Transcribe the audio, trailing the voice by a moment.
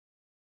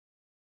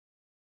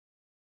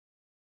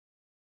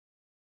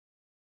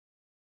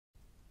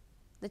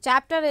The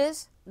chapter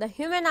is the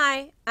human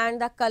eye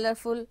and the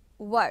colorful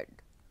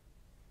world.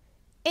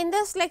 In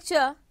this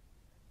lecture,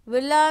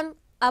 we learn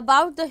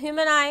about the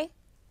human eye,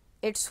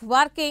 its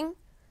working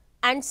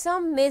and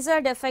some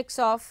major defects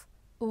of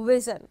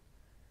vision.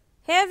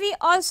 Here we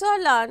also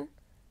learn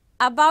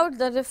about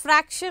the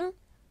refraction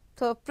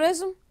through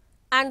prism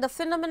and the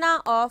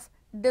phenomena of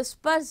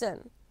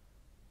dispersion.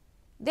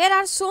 There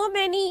are so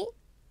many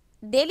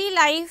daily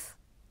life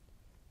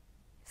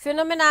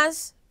phenomena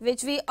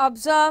which we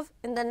observe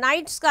in the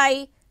night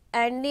sky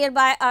and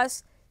nearby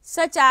us,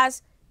 such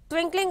as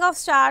twinkling of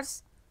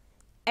stars,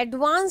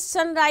 advanced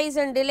sunrise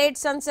and delayed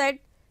sunset,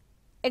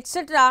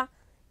 etc.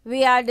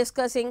 we are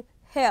discussing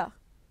here.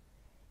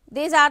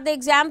 These are the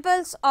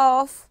examples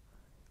of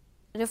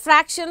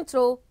refraction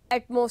through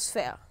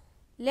atmosphere.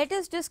 Let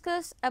us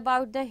discuss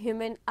about the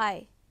human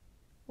eye.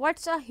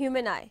 What's a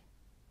human eye?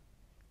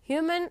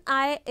 Human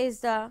eye is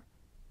the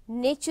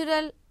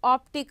natural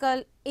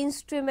optical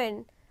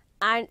instrument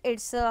and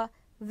it's a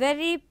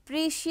very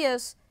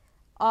precious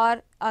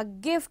or a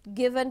gift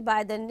given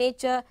by the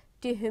nature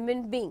to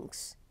human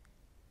beings.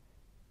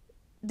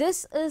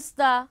 This is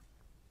the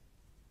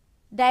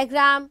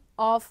diagram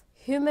of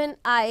human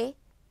eye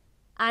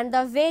and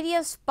the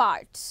various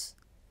parts.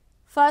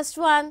 First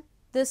one,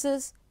 this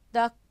is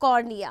the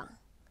cornea.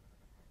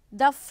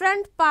 The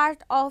front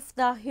part of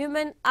the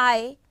human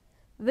eye,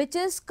 which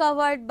is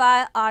covered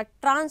by a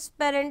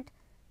transparent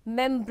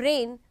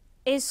membrane,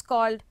 is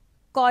called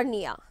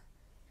cornea.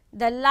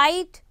 The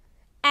light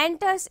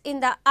enters in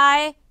the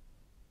eye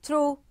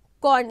through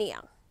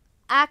cornea.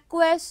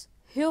 Aqueous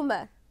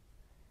humor.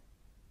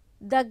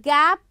 The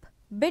gap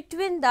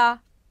between the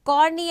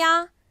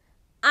cornea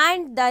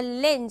and the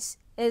lens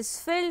is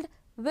filled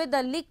with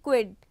a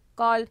liquid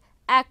called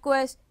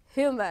aqueous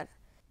humor.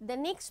 The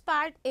next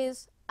part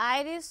is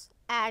iris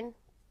and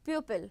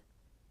pupil.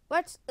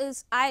 What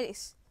is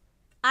iris?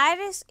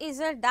 Iris is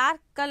a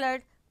dark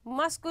colored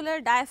muscular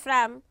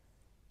diaphragm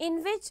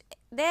in which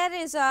there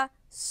is a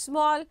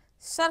small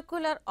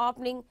circular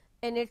opening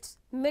in its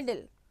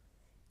middle.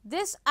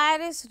 This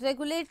iris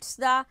regulates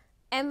the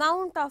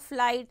amount of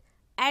light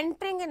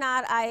entering in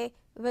our eye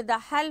with the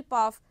help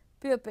of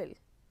pupil.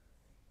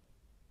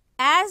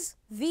 As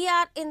we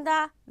are in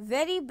the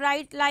very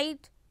bright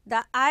light,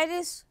 the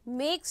iris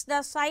makes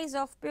the size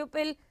of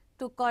pupil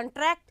to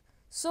contract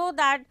so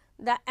that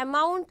the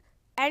amount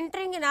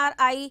entering in our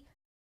eye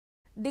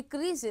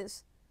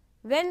decreases.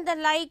 When the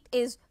light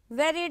is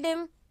very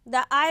dim,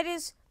 the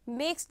iris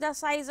makes the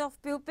size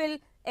of pupil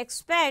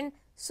expand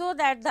so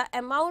that the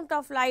amount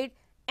of light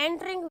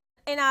entering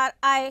in our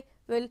eye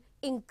will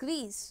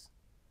increase.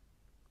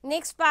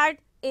 Next part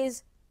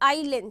is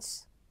eye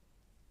lens.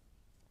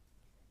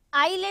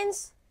 Eye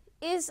lens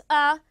is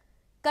a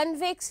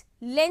convex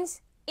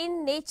lens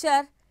in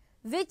nature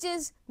which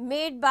is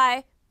made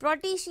by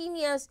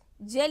proteinous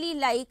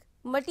jelly-like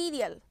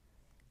material.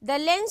 The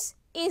lens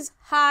is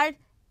hard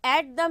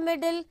at the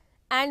middle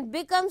and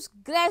becomes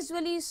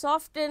gradually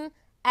softened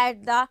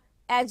at the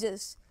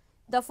edges.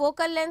 The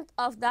focal length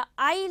of the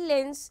eye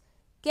lens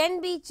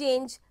can be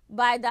changed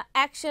by the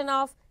action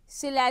of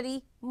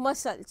ciliary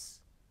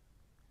muscles.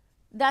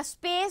 The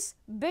space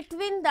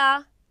between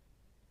the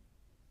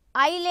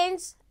eye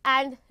lens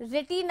and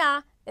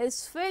retina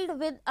is filled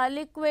with a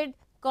liquid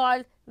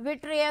called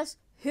vitreous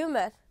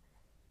humor.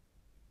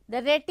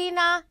 The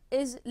retina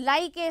is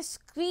like a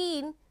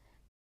screen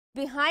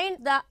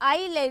behind the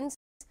eye lens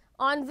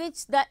on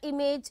which the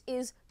image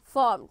is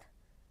formed.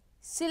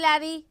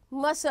 Ciliary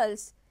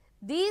muscles.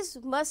 These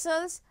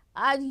muscles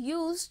are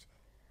used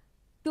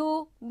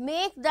to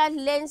make the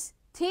lens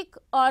thick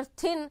or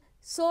thin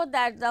so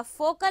that the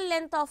focal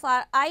length of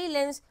our eye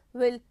lens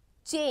will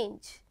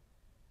change.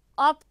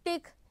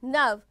 Optic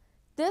nerve.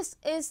 This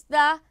is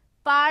the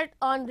part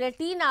on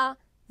retina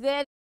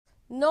where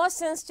no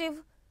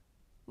sensitive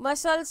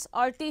muscles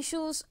or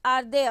tissues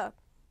are there.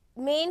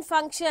 Main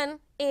function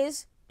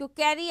is to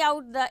carry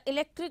out the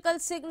electrical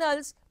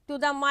signals to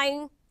the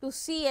mind to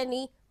see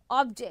any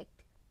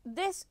object.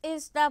 This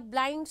is the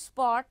blind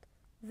spot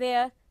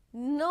where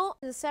no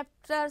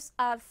receptors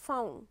are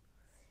found.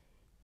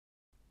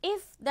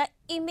 If the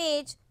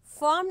image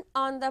formed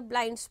on the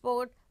blind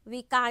spot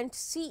we can't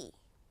see.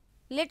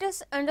 Let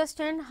us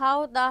understand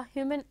how the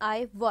human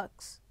eye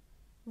works.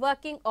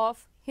 Working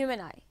of human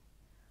eye.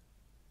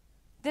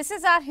 This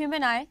is our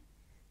human eye.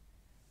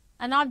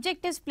 An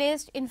object is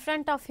placed in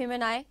front of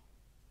human eye.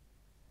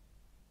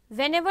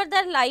 Whenever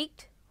the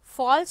light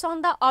falls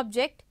on the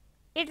object,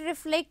 it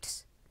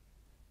reflects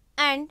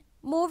and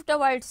moves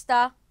towards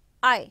the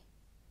eye.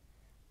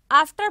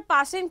 After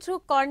passing through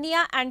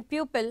cornea and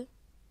pupil,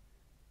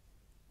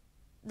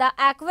 the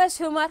aqueous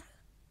humor,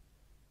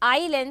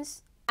 eye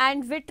lens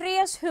and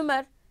vitreous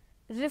humor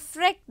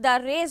refract the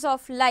rays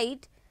of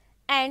light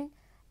and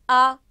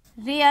a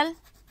real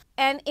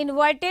and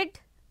inverted,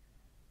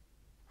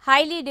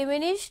 highly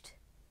diminished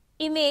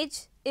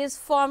image is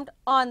formed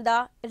on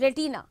the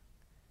retina.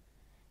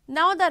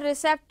 Now the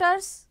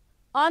receptors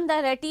on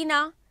the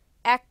retina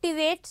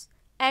activates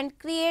and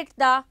create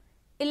the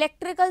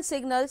electrical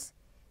signals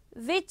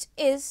which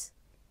is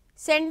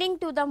sending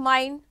to the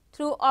mind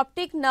through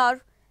optic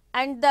nerve,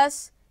 and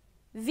thus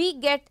we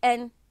get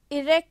an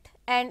erect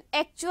and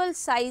actual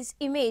size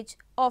image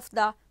of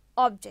the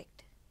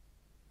object.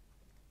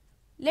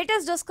 Let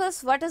us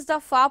discuss what is the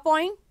far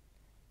point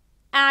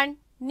and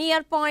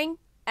near point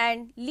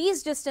and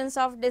least distance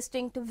of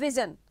distinct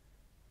vision.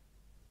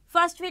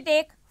 First we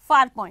take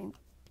far point.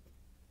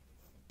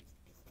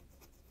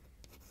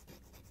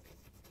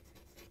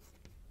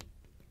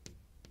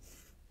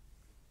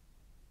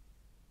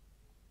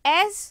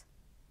 As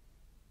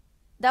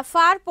the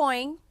far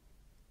point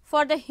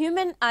for the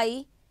human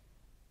eye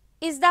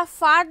is the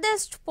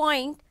farthest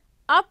point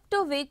up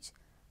to which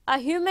a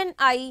human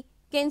eye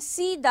can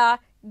see the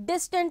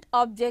distant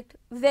object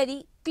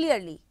very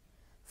clearly.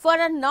 For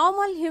a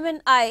normal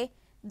human eye,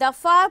 the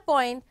far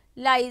point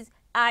lies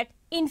at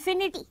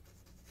infinity.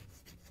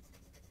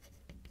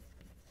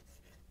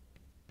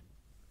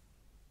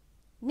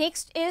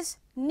 Next is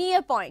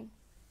near point.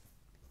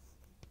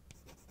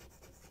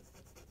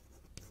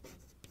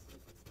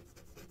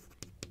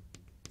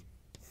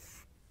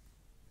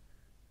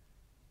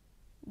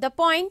 The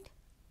point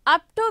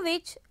up to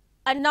which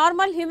a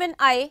normal human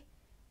eye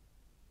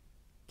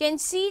can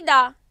see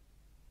the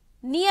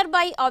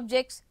nearby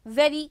objects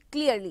very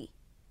clearly.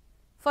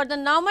 For the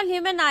normal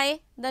human eye,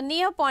 the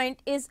near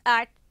point is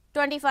at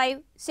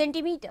 25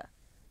 centimeter.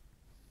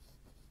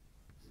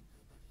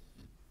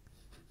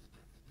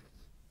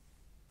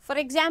 For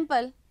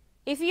example,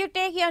 if you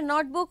take your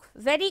notebook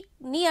very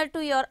near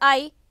to your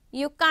eye,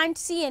 you can't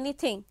see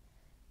anything.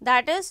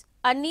 That is,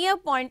 a near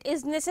point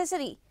is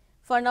necessary.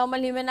 For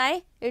normal human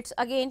eye, it's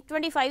again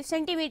 25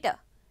 centimeter.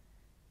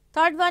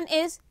 Third one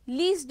is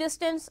least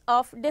distance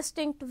of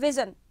distinct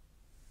vision.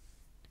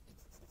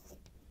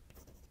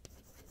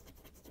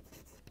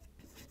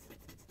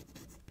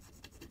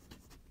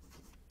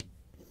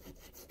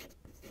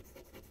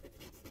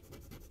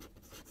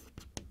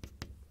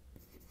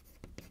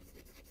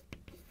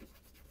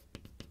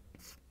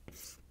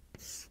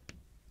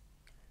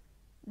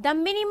 The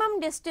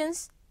minimum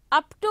distance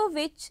up to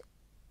which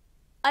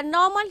a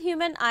normal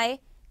human eye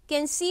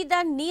can see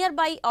the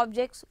nearby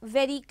objects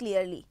very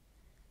clearly.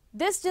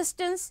 This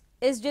distance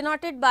is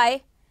denoted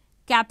by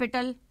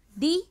capital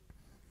D,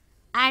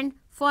 and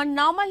for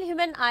normal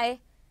human eye,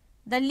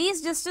 the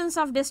least distance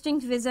of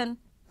distinct vision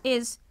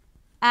is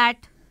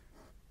at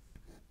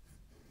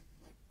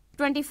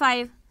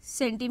 25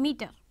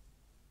 centimeter.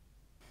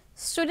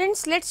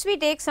 Students, let's we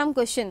take some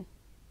question.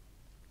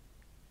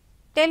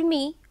 Tell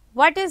me,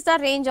 what is the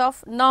range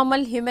of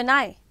normal human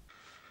eye?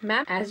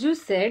 Ma'am, as you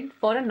said,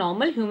 for a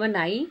normal human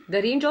eye,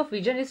 the range of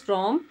vision is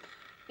from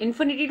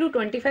infinity to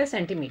 25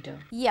 centimeter.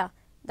 Yeah,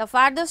 the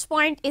farthest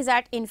point is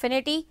at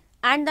infinity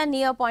and the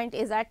near point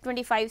is at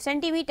 25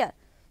 centimeter.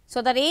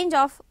 So, the range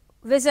of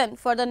vision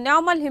for the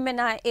normal human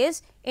eye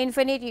is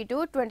infinity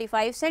to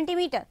 25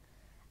 centimeter.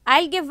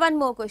 I will give one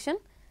more question.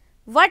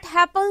 What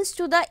happens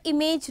to the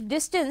image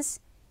distance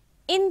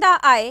in the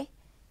eye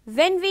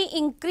when we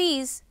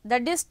increase the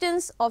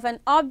distance of an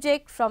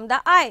object from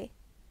the eye?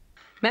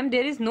 Ma'am,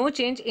 there is no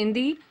change in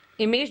the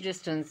image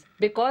distance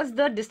because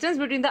the distance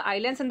between the eye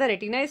lens and the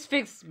retina is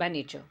fixed by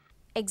nature.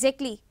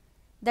 Exactly.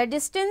 The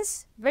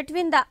distance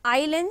between the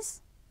eye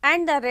lens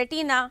and the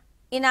retina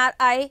in our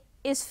eye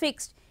is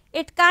fixed.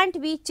 It can't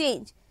be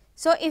changed.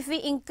 So, if we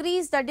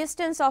increase the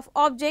distance of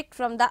object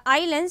from the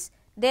eye lens,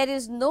 there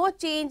is no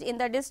change in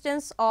the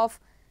distance of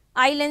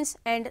eye lens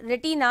and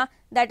retina,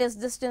 that is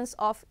distance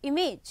of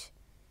image.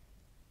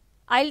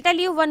 I will tell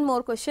you one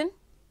more question.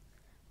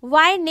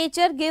 Why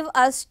nature give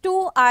us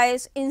two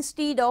eyes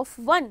instead of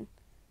one?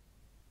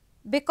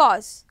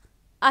 Because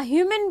a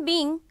human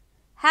being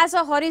has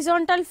a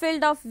horizontal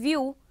field of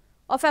view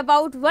of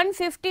about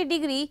 150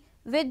 degree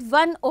with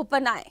one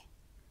open eye.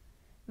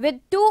 With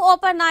two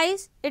open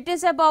eyes, it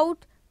is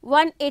about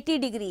 180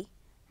 degree.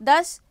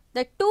 Thus,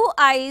 the two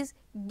eyes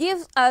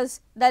gives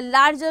us the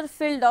larger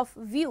field of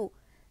view.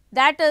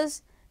 That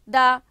is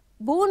the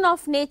boon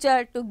of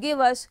nature to give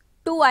us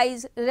two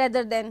eyes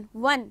rather than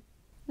one.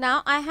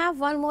 Now, I have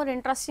one more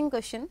interesting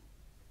question.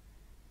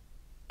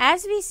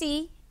 As we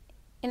see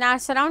in our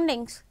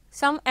surroundings,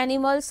 some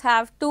animals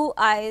have two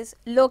eyes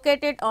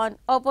located on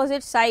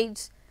opposite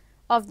sides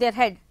of their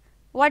head.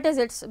 What is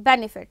its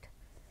benefit?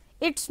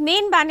 Its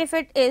main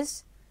benefit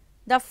is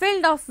the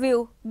field of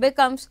view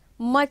becomes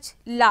much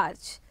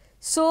large.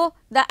 So,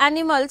 the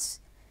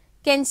animals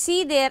can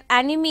see their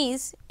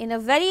enemies in a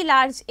very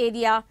large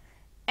area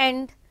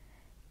and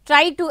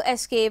try to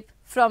escape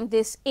from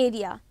this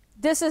area.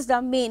 This is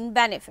the main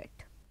benefit.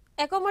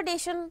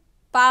 Accommodation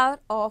power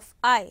of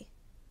eye.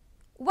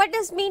 What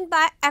is meant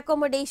by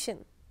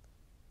accommodation?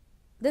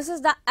 This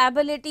is the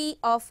ability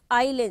of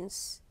eye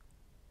lens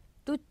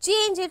to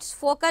change its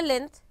focal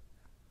length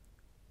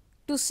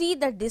to see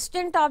the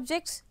distant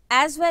objects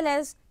as well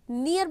as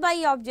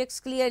nearby objects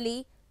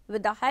clearly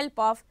with the help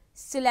of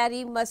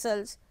ciliary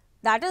muscles,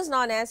 that is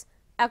known as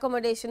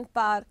accommodation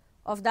power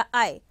of the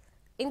eye.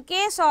 In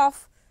case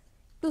of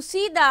to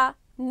see the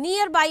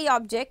nearby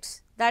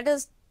objects, that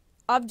is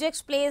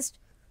objects placed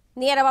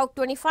near about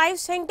 25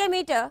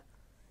 centimeter.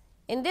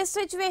 In this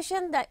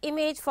situation, the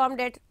image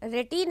formed at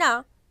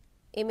retina,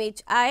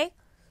 image I,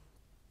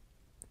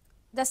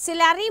 the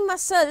ciliary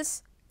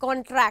muscles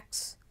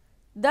contracts.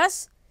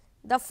 Thus,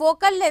 the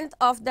focal length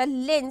of the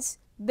lens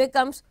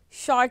becomes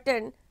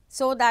shortened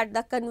so that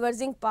the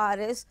converging power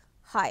is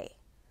high.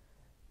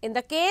 In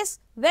the case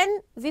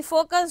when we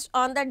focused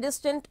on the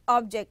distant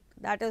object,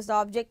 that is the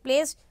object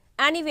placed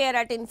anywhere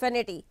at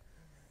infinity,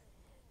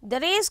 the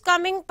rays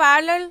coming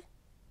parallel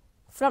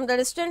from the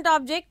distant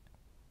object,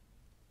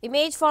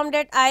 image formed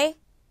at I,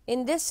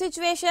 in this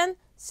situation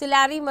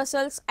ciliary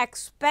muscles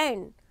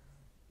expand.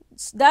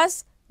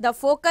 Thus, the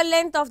focal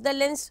length of the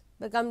lens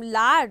become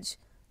large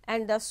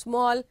and the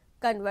small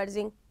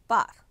converging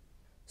power.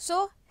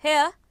 So,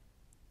 here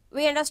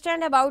we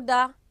understand about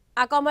the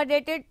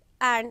accommodated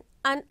and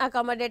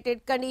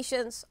unaccommodated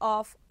conditions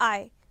of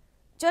eye.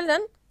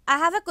 Children, I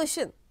have a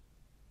question.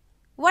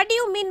 What do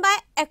you mean by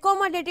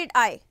accommodated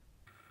eye?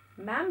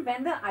 Ma'am,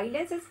 when the eye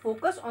lens is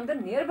focused on the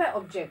nearby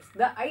objects,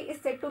 the eye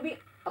is said to be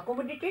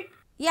accommodated.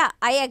 Yeah,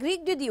 I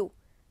agreed with you.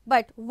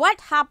 But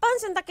what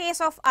happens in the case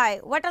of eye?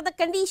 What are the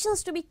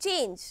conditions to be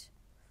changed?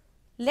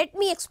 Let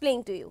me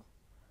explain to you.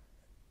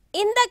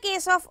 In the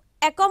case of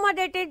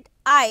accommodated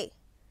eye,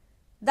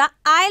 the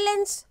eye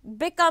lens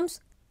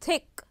becomes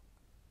thick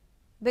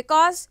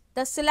because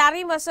the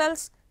ciliary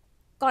muscles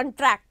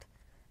contract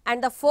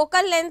and the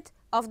focal length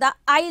of the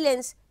eye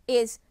lens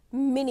is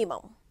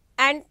minimum.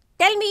 And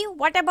tell me,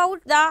 what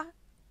about the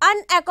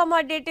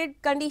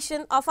unaccommodated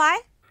condition of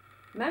eye?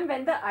 Ma'am,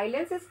 when the eye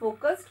lens is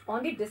focused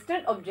on the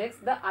distant objects,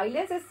 the eye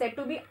lens is said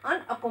to be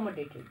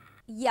unaccommodated.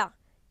 Yeah,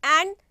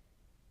 and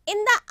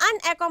in the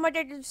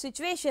unaccommodated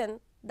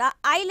situation, the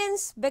eye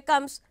lens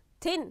becomes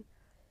thin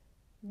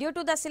due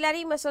to the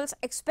ciliary muscles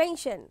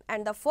expansion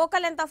and the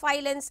focal length of eye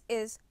lens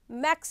is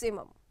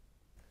maximum.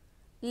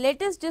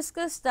 Let us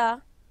discuss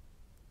the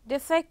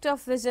defect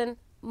of vision,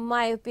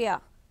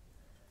 myopia.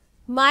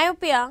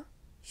 Myopia,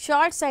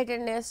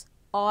 short-sightedness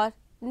or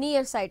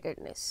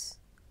nearsightedness.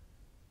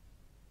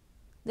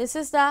 This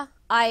is the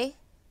eye,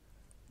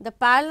 the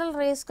parallel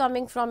rays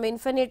coming from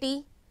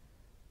infinity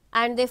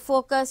and they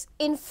focus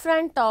in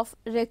front of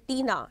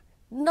retina,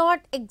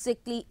 not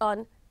exactly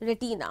on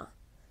retina.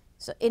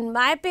 So, in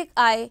myopic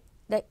eye,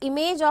 the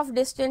image of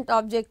distant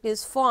object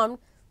is formed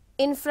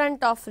in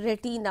front of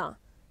retina,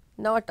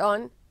 not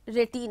on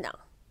retina.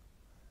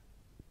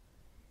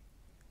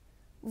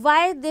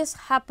 Why this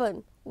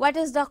happen? What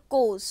is the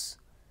cause?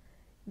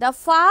 The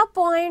far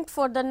point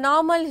for the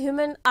normal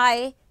human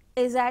eye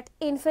is at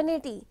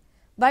infinity,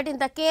 but in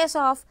the case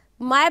of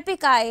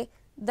myopic eye,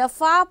 the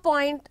far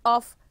point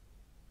of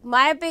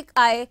myopic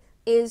eye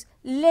is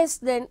less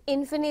than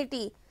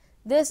infinity.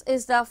 This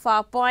is the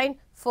far point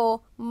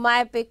for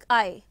myopic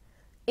eye.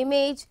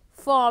 Image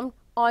formed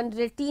on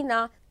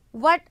retina.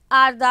 What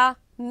are the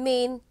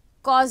main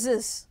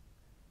causes?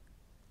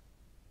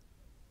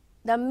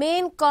 The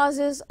main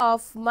causes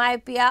of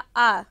myopia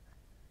are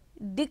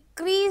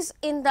decrease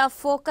in the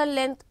focal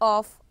length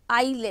of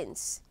eye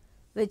lens,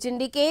 which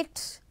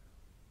indicates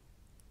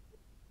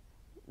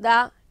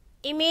the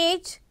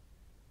image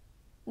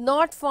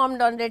not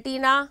formed on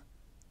retina,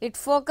 it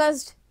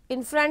focused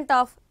in front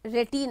of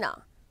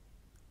retina,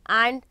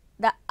 and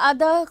the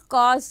other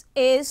cause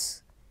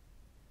is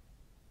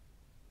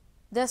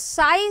the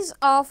size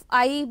of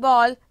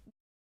eyeball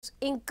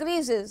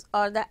increases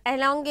or the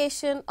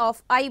elongation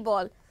of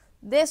eyeball.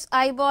 This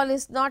eyeball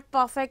is not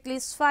perfectly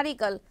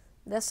spherical.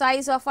 The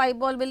size of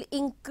eyeball will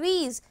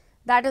increase,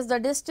 that is the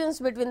distance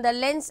between the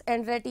lens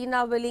and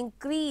retina will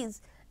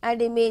increase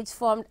and image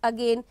formed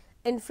again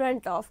in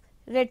front of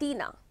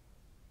retina.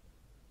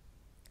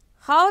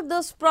 How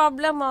this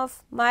problem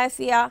of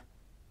myopia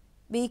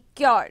be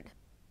cured?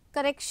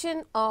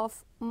 Correction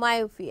of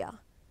myopia.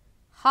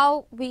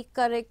 How we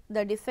correct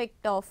the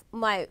defect of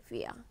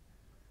myopia?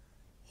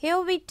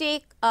 Here we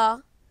take a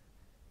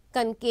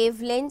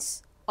concave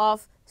lens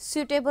of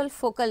suitable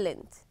focal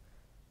length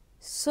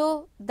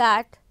so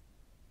that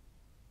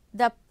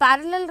the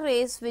parallel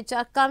rays which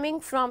are coming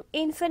from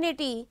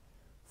infinity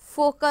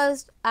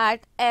focused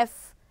at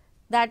f,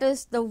 that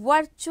is the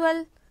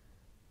virtual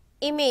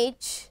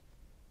image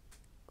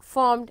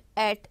formed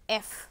at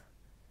f.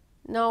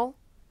 Now,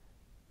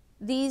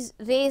 these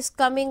rays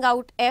coming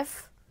out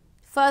f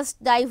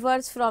first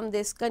diverge from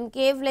this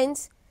concave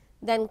lens,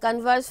 then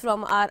converge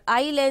from our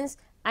eye lens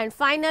and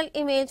final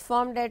image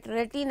formed at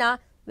retina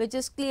which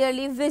is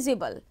clearly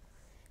visible.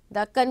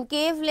 The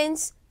concave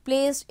lens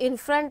placed in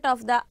front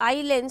of the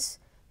eye lens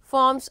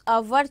forms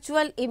a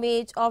virtual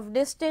image of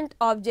distant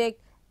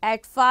object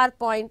at far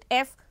point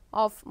f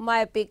of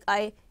myopic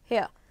eye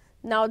here.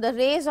 Now, the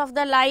rays of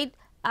the light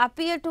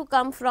appear to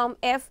come from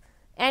f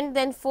and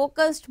then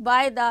focused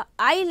by the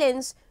eye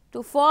lens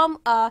to form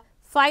a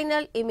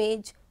final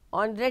image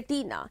on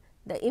retina.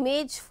 The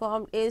image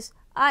formed is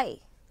eye.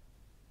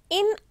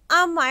 In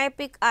a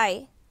myopic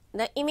eye,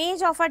 the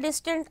image of a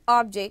distant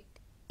object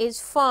is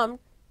formed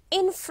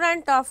in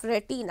front of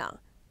retina,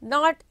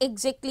 not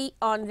exactly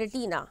on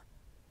retina.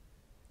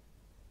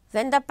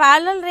 When the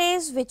parallel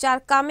rays which are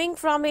coming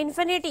from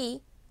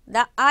infinity,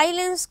 the eye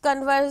lens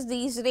converts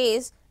these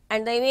rays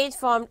and the image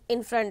formed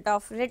in front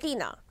of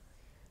retina.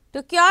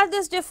 To cure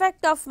this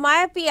defect of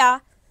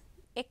myopia,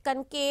 a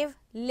concave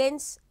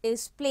lens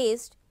is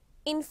placed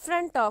in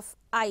front of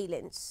eye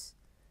lens.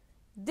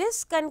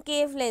 This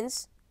concave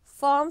lens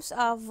forms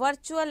a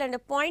virtual and a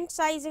point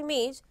size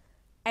image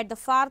at the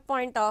far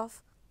point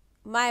of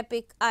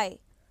myopic eye.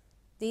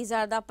 These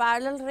are the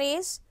parallel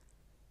rays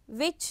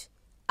which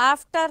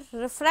after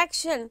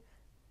refraction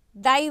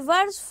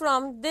diverge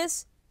from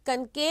this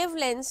concave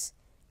lens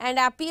and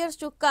appears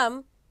to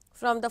come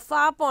from the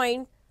far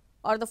point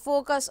or the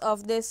focus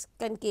of this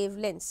concave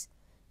lens.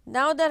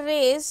 Now, the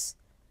rays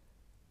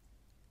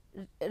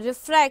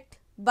refract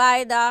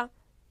by the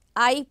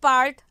eye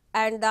part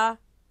and the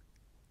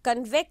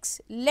convex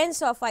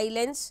lens of eye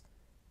lens,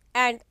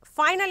 and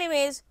final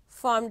image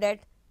formed at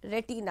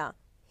retina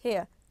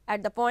here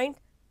at the point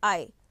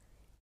eye.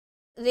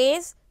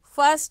 Rays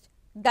first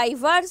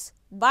diverge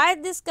by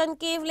this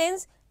concave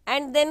lens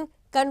and then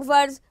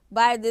converge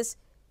by this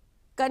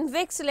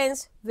convex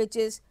lens which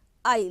is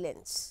eye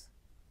lens.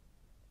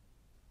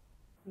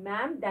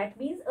 Ma'am, that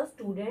means a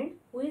student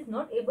who is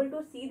not able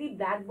to see the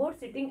blackboard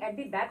sitting at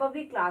the back of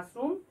the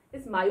classroom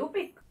is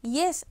myopic.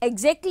 Yes,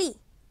 exactly.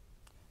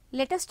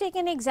 Let us take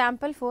an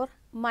example for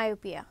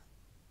myopia.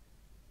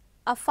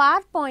 A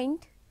far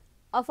point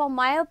of a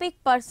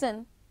myopic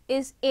person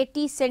is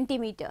 80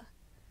 centimeter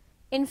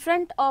in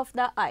front of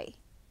the eye.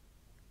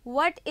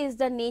 What is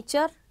the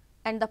nature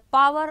and the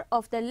power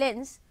of the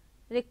lens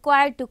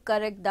required to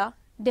correct the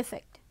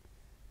defect?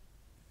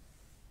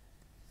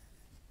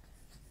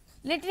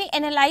 Let me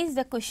analyze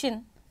the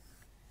question.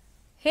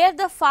 Here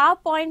the far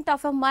point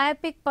of a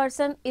myopic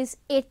person is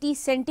 80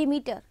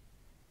 centimeter.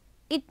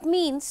 It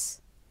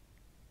means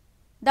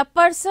the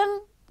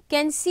person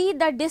can see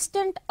the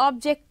distant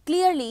object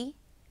clearly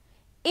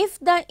if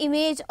the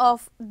image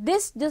of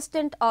this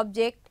distant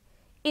object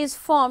is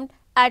formed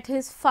at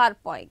his far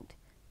point.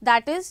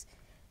 That is,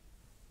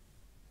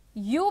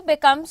 u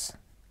becomes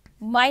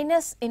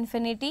minus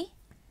infinity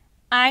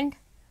and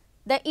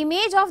the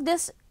image of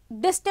this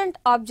distant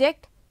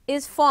object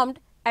is formed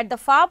at the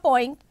far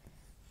point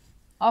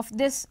of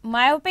this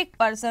myopic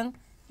person,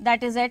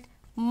 that is at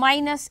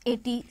minus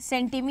 80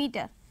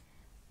 centimeter.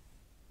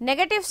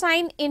 Negative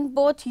sign in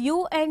both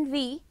u and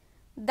v,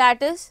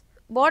 that is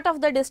both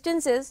of the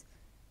distances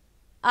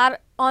are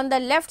on the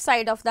left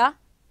side of the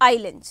eye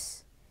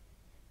lens.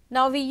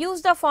 Now, we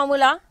use the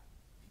formula,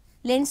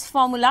 lens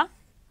formula,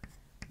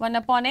 1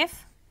 upon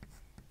f,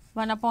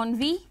 1 upon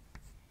v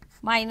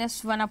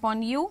minus 1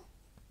 upon u,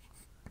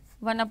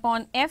 1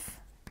 upon f,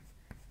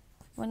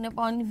 1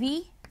 upon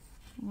v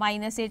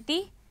minus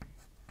 80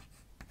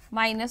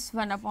 minus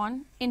 1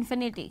 upon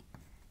infinity,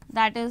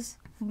 that is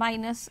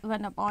minus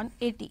 1 upon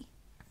 80.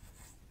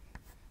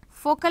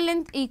 Focal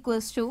length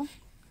equals to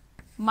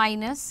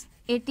minus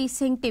 80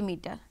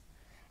 centimeter.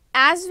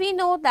 As we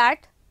know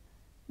that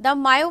the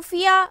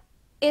myopia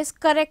is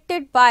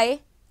corrected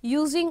by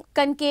using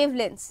concave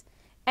lens,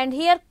 and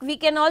here we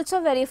can also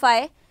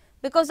verify,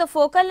 because the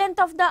focal length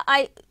of the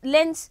eye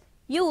lens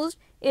used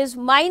is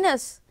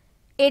minus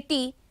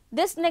 80,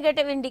 this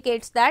negative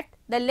indicates that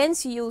the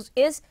lens used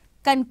is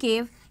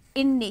concave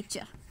in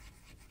nature.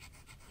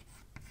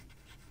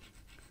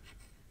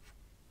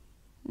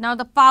 Now,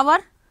 the power,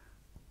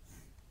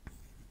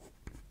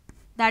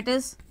 that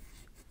is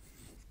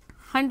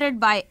 100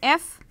 by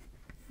f,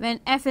 when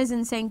f is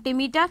in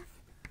centimeter,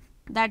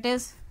 that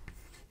is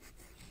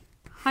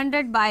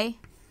 100 by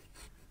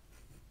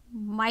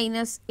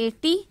minus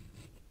 80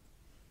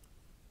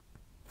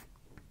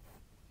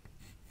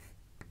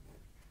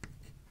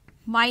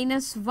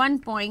 minus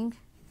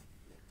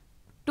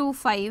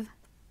 1.25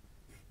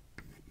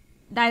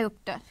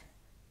 diopter.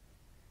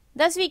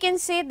 Thus, we can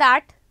say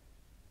that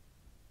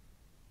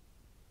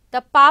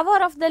the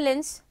power of the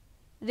lens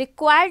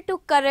required to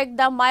correct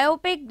the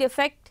myopic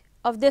defect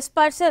of this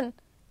person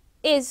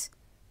is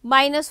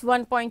minus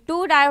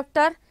 1.2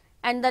 diopter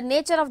and the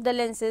nature of the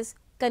lens is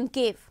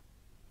concave.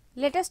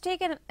 Let us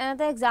take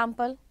another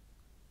example.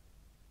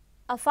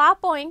 A far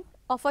point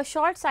of a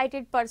short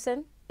sighted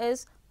person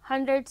is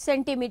 100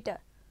 centimeter.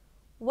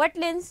 What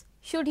lens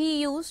should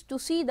he use to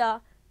see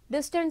the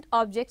distant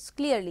objects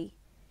clearly?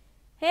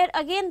 Here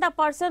again the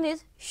person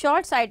is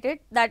short sighted,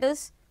 that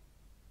is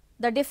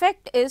the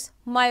defect is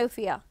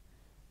myopia.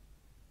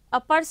 A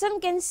person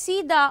can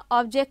see the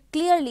object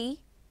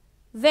clearly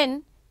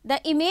when the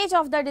image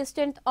of the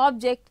distant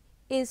object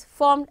is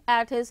formed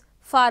at his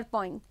far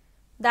point.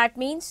 That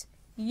means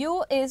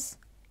u is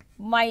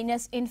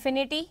minus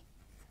infinity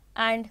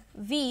and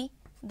v,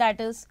 that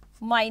is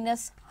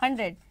minus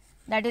 100,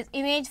 that is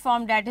image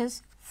formed at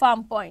his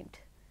far point.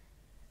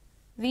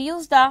 We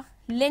use the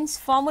lens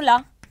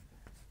formula,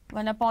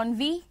 1 upon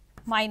v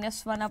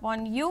minus 1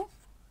 upon u,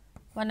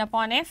 1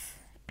 upon f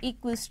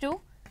equals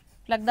to,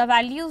 plug the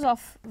values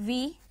of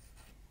v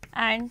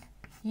and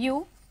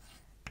u,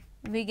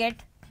 we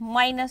get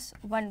minus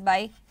 1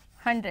 by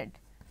 100,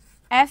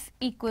 f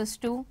equals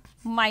to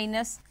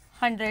minus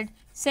 100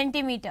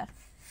 centimeter.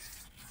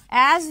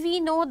 As we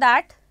know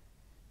that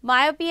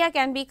myopia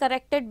can be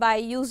corrected by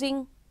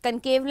using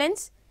concave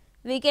lens,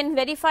 we can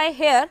verify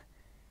here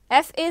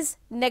f is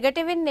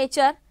negative in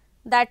nature,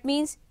 that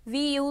means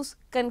we use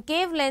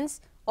concave lens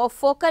of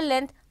focal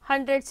length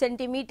 100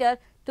 centimeter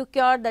to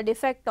cure the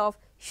defect of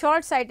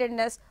short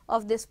sightedness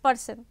of this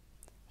person.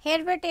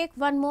 Here we take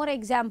one more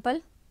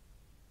example.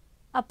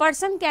 A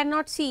person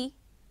cannot see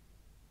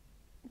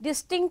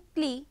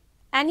distinctly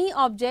any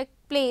object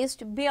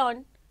placed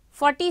beyond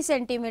 40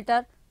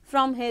 centimeter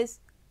from his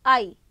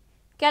eye.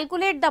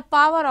 Calculate the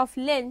power of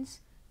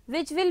lens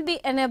which will be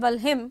enable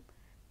him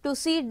to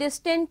see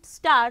distant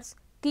stars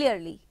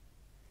clearly.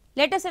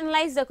 Let us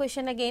analyze the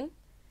question again.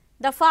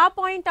 The far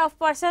point of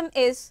person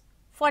is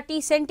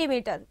 40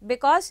 centimeter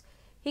because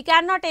he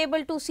cannot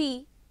able to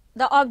see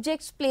the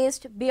objects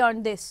placed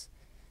beyond this.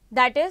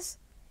 That is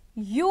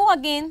u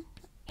again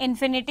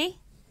infinity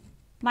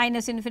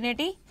minus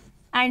infinity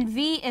and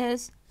v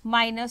is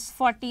minus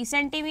 40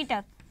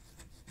 centimeter.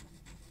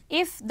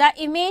 If the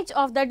image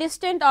of the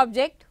distant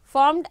object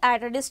formed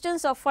at a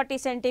distance of 40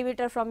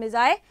 centimeter from his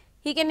eye,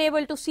 he can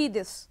able to see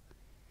this.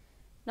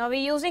 Now, we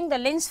are using the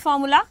lens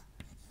formula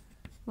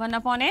 1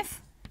 upon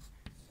f,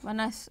 1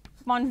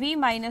 upon v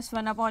minus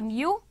 1 upon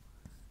u,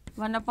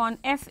 1 upon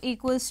f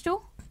equals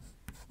to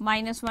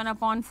minus 1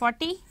 upon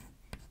 40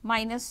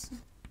 minus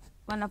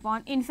 1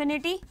 upon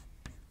infinity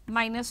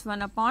minus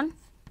 1 upon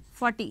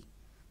 40.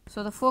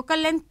 So, the focal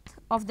length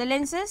of the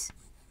lens is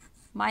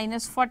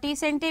minus 40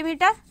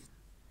 centimeter,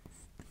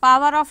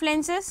 power of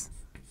lens is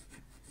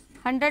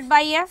 100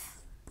 by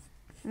f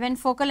when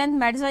focal length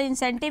measure in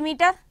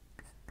centimeter,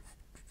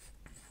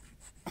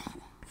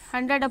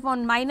 100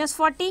 upon minus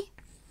 40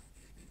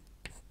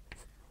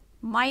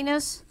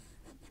 minus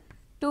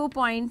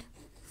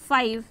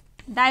 2.5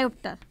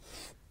 diopter.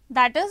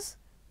 That is,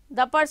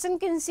 the person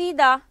can see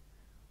the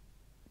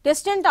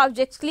distant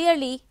objects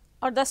clearly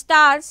or the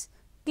stars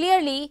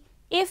clearly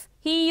if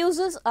he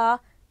uses a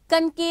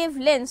concave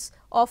lens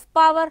of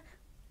power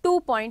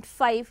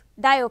 2.5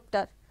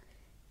 diopter.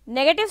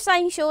 Negative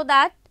signs show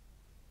that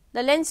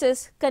the lens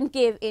is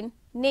concave in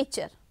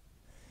nature.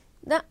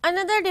 The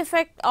another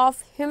defect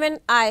of human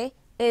eye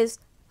is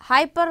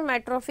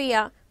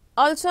hypermetropia,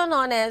 also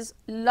known as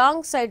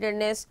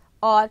long-sightedness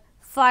or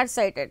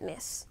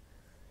farsightedness.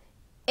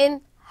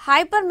 In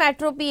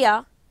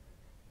hypermetropia,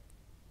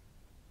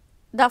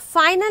 the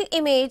final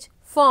image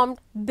formed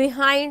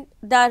behind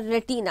the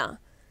retina,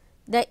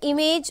 the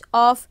image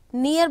of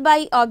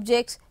nearby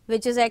objects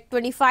which is at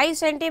 25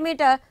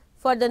 centimeter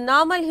for the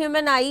normal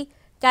human eye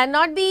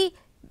cannot be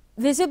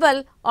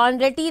visible on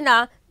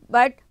retina,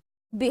 but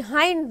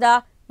behind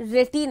the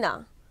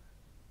retina.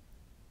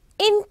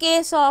 In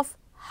case of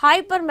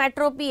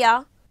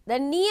hypermetropia, the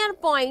near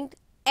point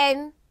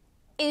n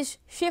is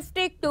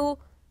shifted to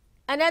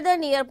another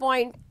near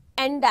point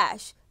n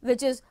dash,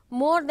 which is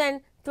more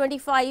than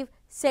 25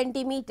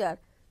 centimeter,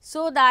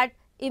 so that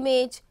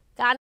image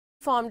can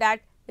be formed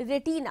at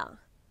retina.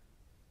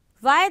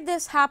 Why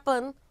this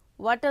happen?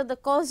 What are the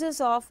causes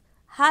of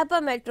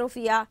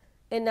hypermetropia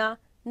in a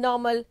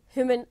normal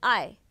human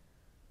eye?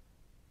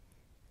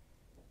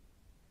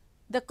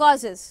 The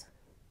causes.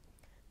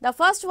 The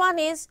first one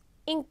is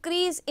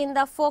increase in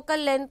the focal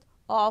length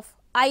of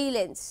eye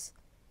lens.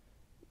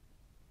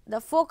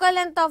 The focal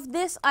length of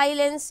this eye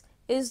lens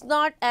is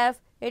not f,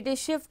 it is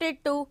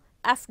shifted to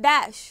f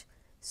dash,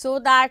 so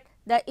that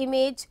the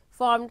image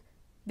formed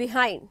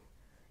behind.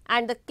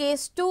 And the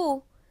case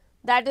 2,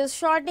 that is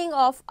shortening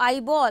of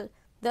eyeball.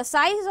 The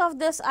size of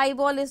this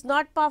eyeball is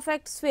not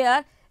perfect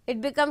sphere, it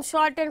becomes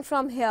shortened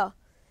from here.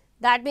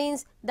 That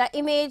means the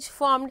image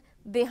formed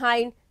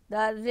behind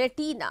the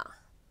retina.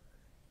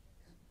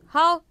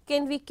 How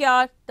can we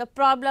cure the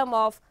problem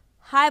of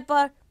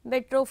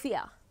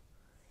hypermetropia?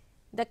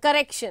 The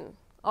correction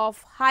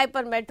of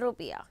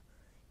hypermetropia.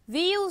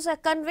 We use a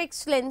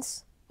convex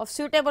lens of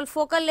suitable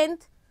focal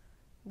length.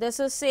 This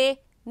is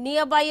say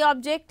nearby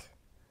object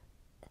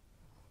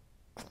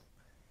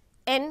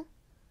n.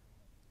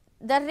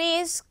 The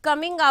rays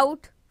coming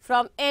out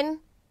from n,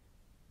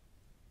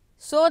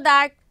 so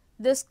that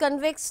this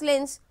convex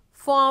lens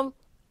form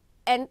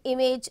an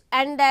image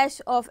n dash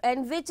of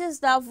n, which is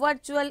the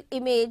virtual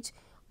image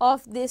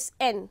of this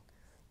n.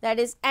 That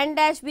is, n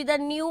dash be the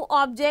new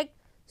object,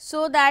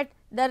 so that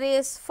the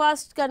rays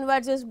first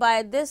converges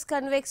by this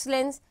convex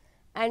lens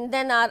and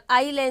then our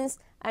eye lens,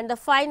 and the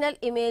final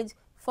image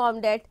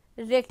formed at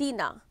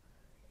retina.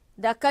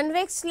 The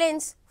convex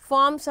lens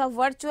forms a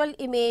virtual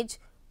image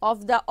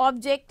of the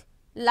object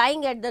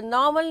lying at the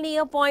normal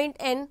near point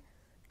n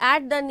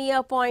at the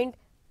near point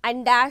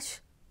n dash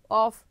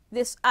of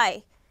this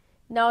eye.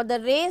 Now, the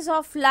rays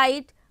of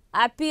light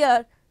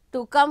appear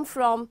to come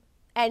from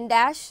n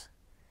dash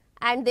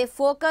and they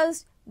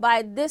focused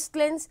by this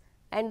lens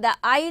and the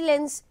eye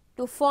lens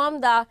to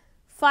form the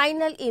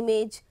final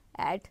image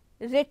at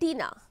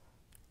retina.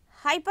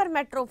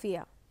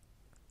 Hypermetropia.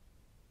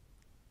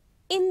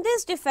 In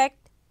this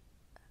defect,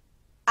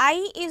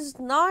 eye is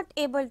not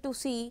able to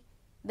see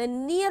the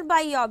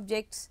nearby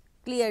objects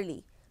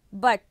clearly,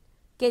 but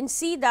can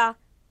see the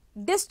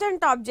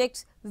distant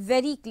objects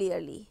very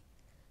clearly.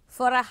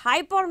 For a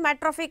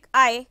hypermetrophic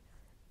eye,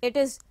 it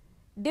is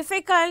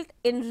difficult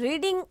in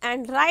reading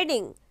and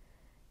writing,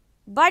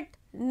 but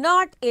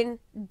not in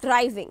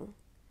driving.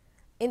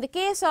 In the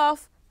case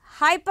of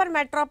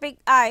hypermetropic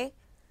eye,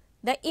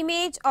 the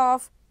image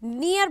of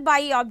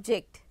nearby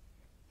object,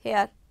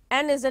 here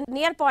N is the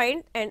near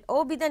point and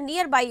O be the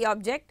nearby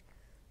object,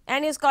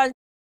 N is called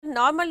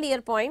normal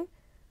near point.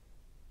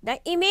 The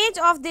image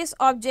of this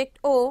object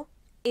O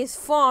is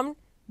formed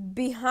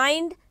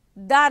behind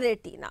the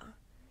retina.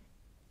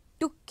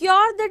 To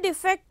cure the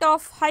defect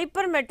of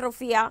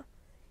hypermetropia,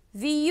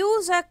 we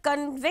use a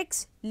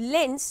convex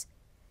lens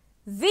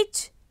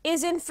which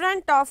is in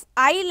front of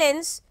eye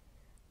lens,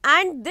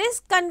 and this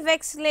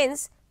convex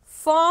lens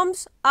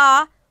forms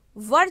a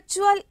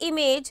virtual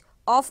image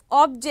of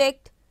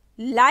object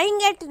lying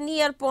at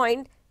near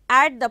point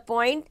at the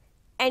point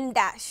N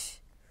dash.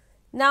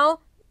 Now,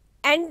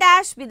 N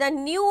dash be the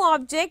new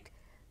object,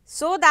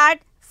 so that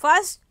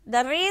first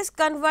the rays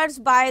converts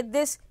by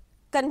this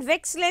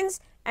convex lens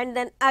and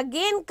then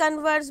again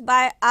converts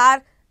by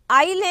our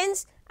eye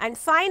lens, and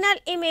final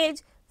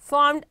image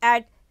formed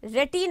at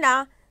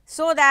retina,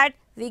 so that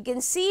we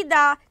can see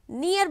the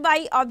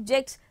nearby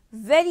objects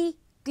very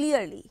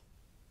clearly.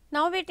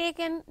 Now, we take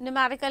a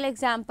numerical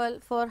example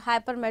for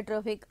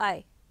hypermetrophic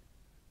eye.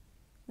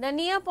 The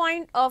near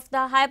point of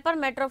the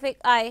hypermetrophic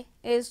eye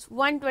is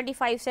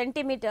 125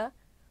 centimeter.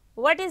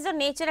 What is the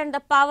nature and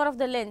the power of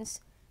the lens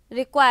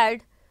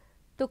required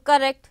to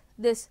correct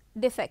this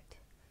defect?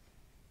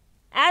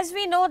 As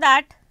we know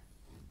that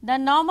the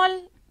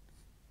normal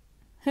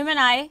human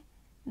eye,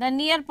 the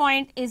near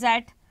point is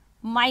at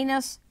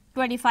minus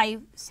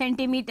 25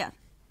 centimeter.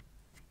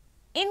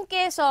 In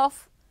case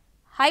of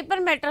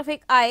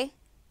hypermetrophic eye,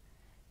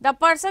 the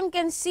person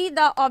can see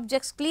the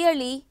objects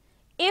clearly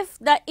if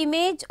the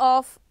image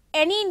of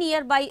any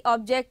nearby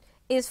object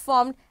is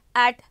formed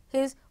at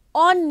his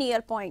own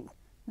near point.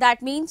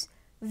 That means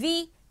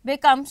V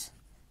becomes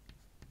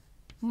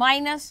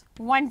minus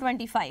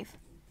 125.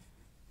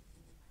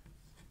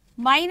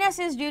 Minus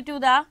is due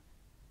to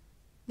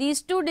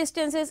these two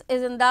distances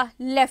is in the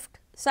left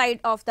side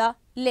of the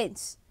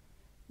lens.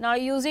 Now,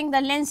 using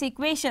the lens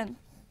equation,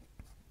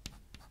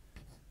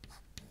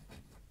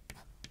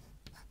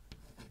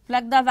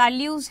 plug the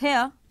values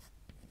here.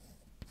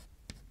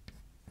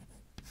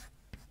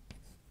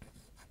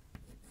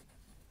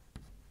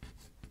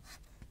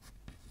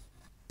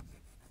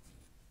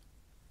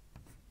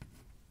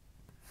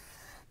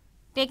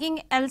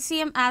 Taking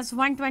LCM as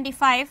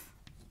 125,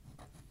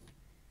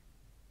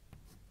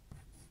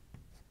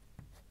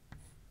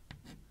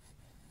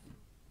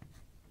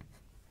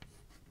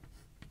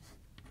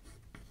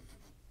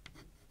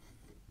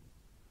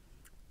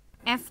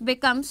 F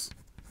becomes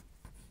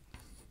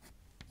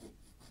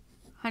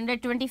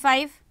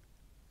 125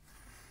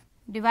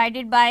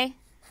 divided by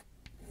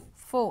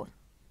 4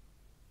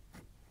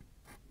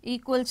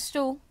 equals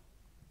to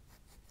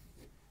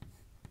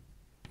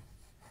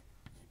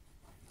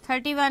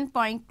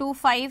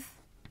 31.25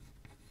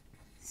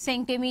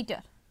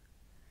 centimeter.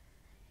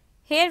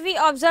 Here we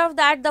observe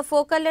that the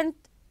focal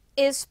length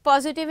is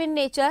positive in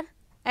nature,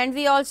 and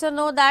we also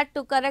know that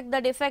to correct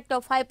the defect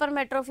of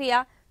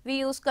hypermetropia, we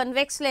use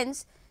convex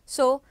lens.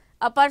 So,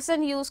 a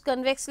person use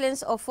convex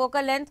lens of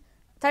focal length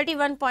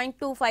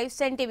 31.25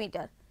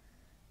 centimeter.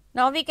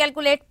 Now, we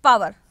calculate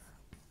power.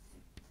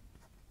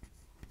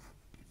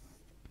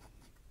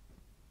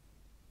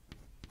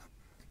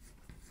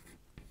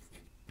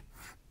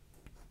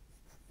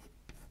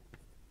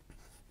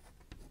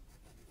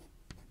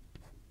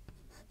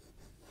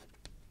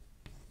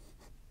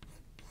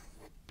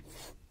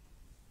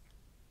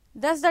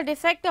 Thus, the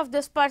defect of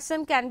this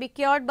person can be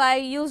cured by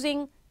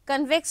using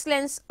convex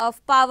lens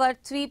of power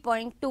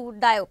 3.2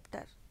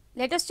 diopter.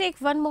 Let us take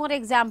one more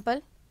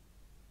example.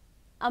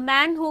 A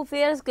man who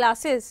wears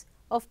glasses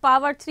of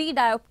power 3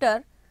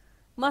 diopter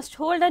must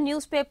hold a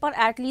newspaper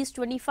at least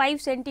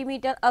 25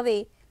 centimeter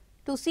away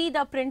to see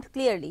the print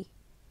clearly.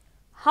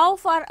 How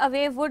far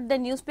away would the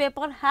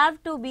newspaper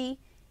have to be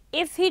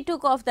if he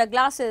took off the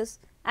glasses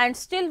and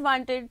still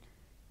wanted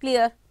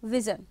clear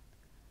vision?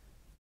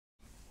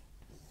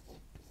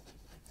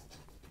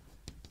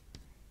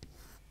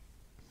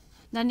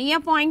 The near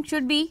point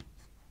should be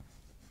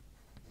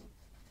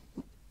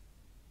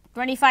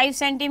 25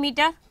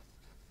 centimeter.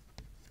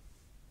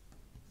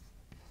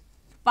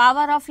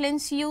 Power of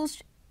lens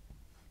used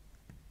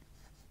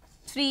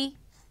 3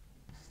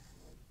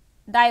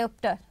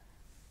 diopter.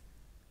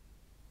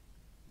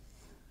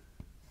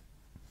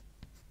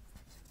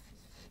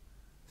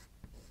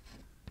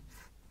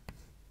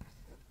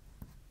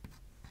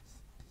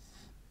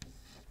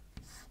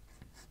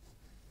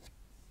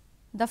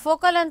 The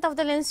focal length of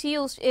the lens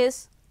used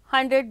is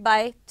 100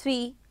 by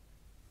 3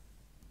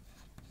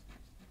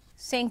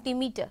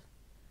 centimeter.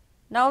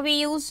 Now, we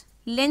use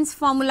lens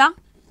formula.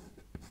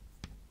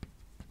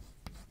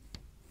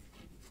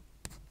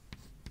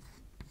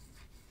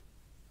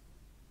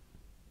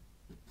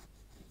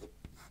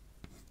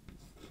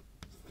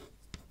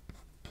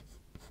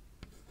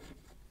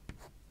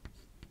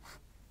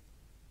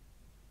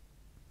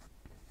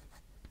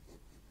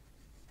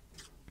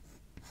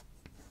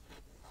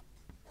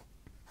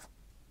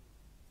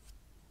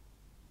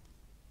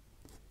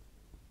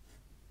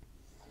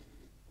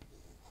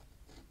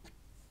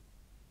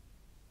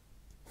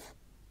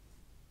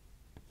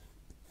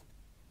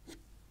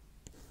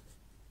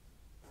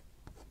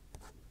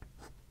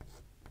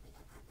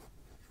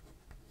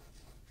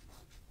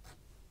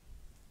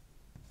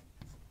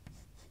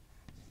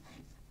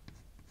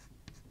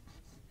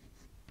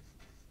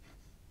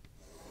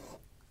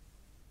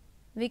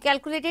 We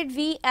calculated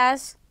V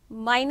as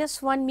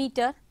 -1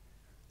 meter.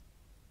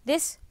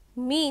 This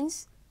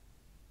means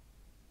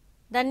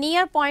the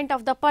near point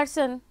of the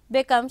person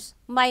becomes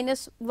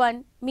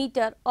 -1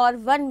 meter or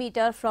 1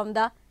 meter from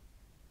the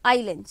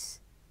eye lens.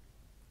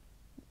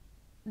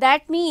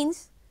 That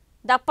means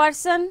the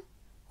person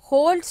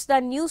holds the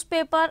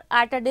newspaper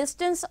at a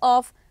distance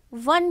of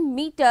 1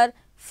 meter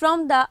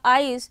from the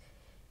eyes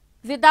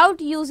without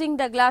using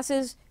the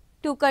glasses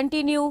to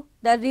continue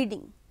the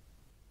reading.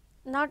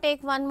 Now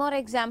take one more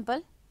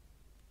example.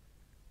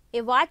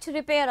 A watch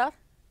repairer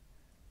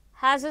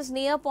has his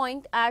near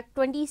point at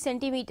 20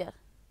 centimeter.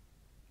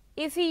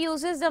 If he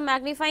uses the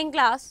magnifying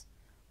glass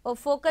of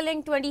focal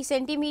length 20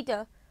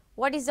 centimeter,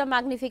 what is the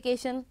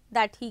magnification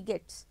that he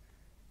gets?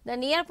 The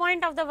near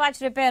point of the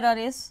watch repairer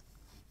is,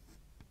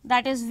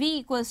 that is V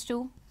equals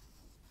to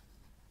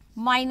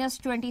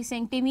 -20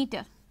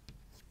 centimeter.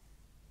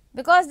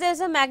 Because there is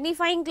a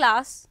magnifying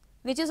glass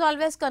which is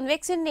always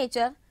convex in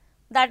nature,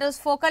 that is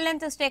focal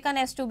length is taken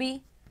as to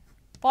be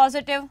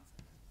positive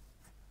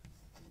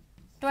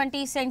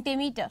 20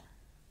 centimeter.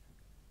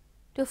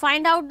 To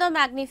find out the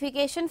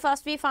magnification,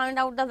 first we find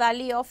out the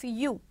value of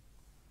U.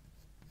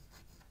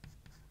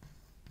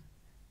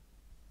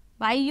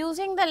 By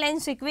using the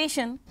lens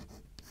equation,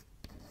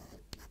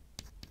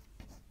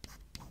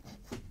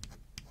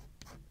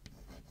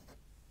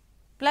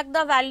 plug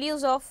the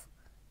values of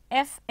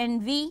F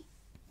and V.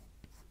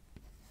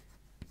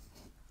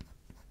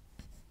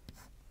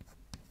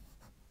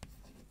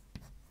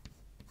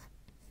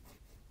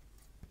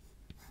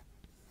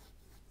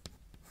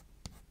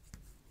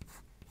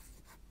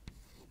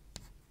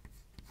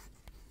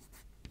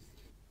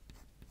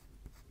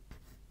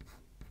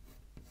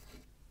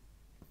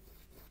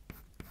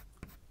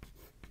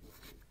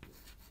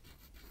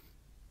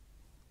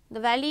 The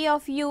value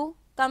of U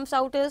comes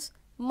out as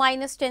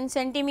 -10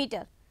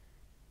 centimeter.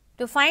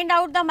 To find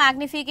out the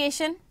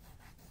magnification,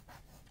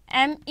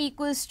 M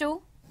equals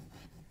to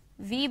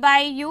V by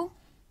U.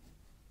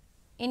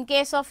 In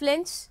case of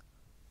lens,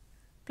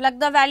 plug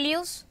the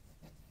values.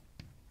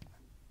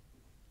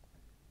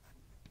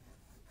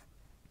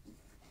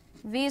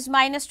 V is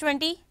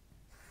 -20,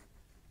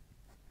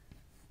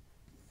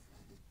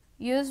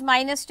 U is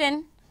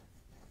 -10.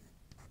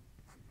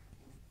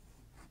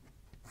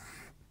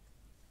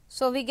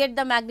 So, we get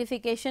the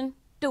magnification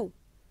 2,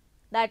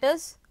 that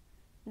is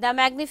the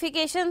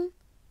magnification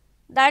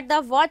that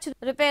the watch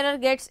repairer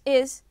gets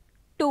is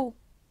 2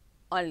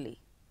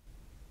 only.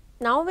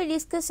 Now, we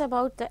discuss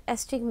about the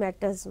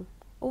astigmatism.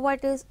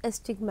 What is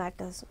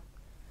astigmatism?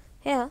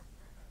 Here,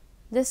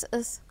 this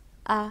is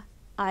a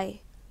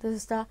eye, this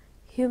is the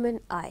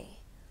human eye,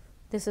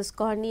 this is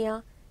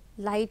cornea,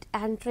 light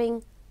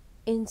entering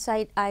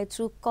inside eye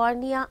through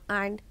cornea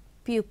and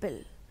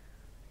pupil.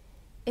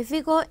 If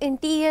we go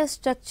interior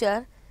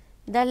structure,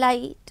 the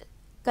light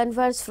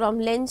converts from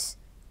lens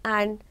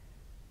and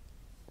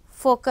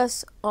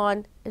focus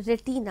on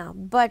retina,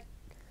 but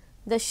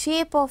the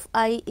shape of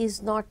eye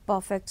is not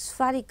perfect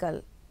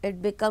spherical,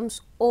 it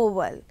becomes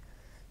oval,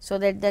 so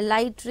that the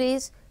light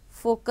rays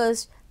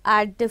focus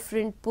at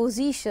different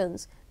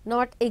positions,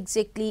 not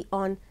exactly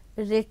on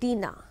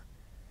retina.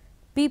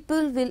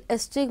 People with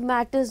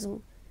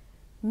astigmatism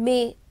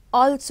may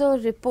also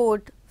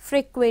report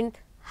frequent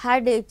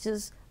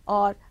headaches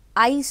or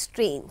eye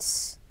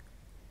strains.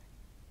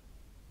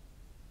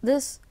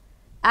 This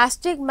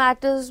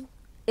astigmatism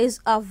is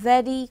a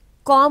very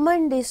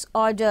common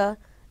disorder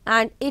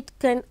and it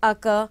can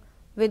occur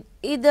with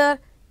either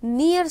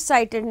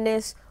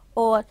nearsightedness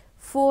or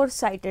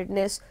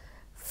foresightedness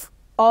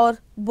or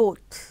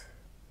both.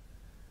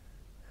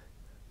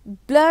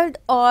 Blurred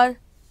or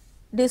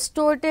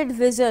distorted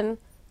vision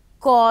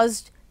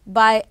caused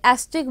by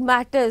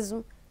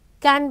astigmatism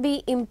can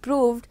be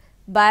improved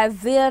by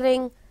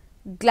wearing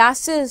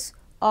glasses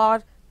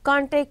or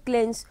contact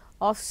lens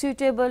of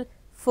suitable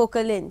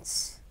focal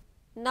lengths.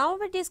 Now,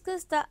 we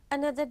discuss the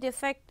another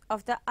defect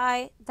of the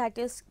eye, that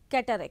is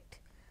cataract.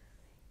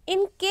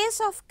 In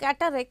case of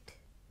cataract,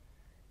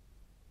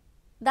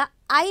 the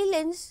eye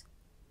lens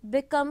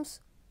becomes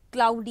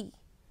cloudy.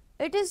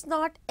 It is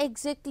not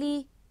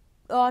exactly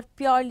or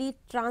purely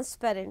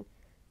transparent.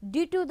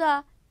 Due to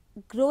the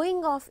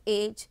growing of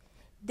age,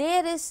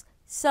 there is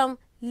some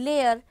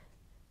layer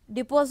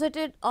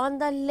deposited on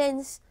the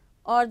lens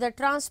or the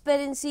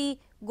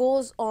transparency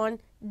goes on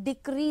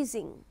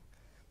decreasing,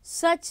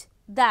 such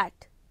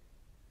that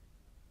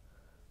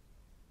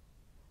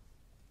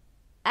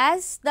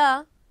as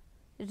the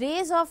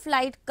rays of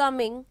light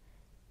coming,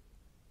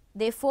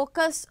 they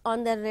focus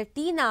on the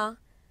retina,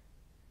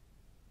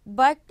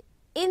 but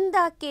in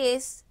the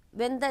case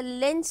when the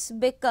lens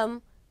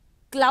become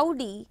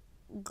cloudy,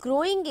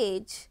 growing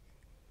age,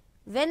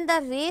 when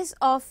the rays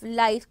of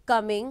light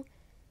coming,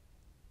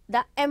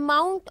 the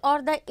amount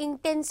or the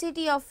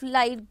intensity of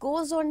light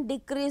goes on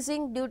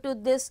decreasing. Due to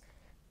this,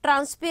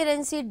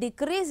 transparency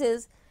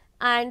decreases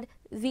and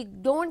we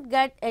do not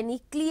get any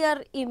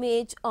clear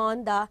image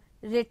on the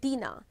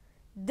retina.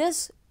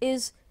 This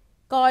is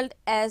called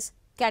as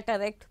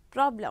cataract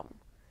problem.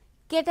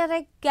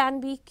 cataract can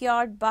be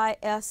cured by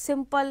a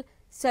simple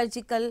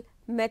surgical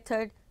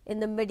method in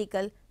the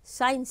medical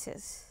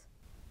sciences.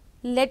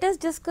 Let us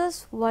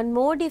discuss one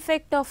more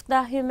defect of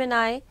the human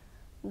eye,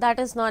 that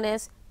is known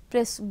as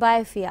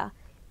presbyopia.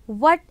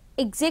 What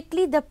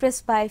exactly the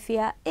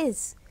presbyopia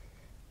is?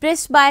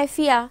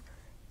 Presbyopia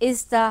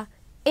is the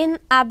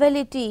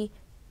inability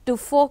to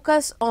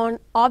focus on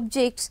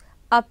objects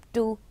up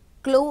to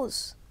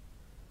close.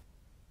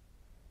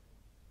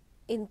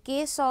 In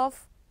case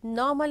of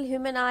normal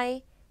human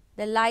eye,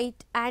 the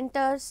light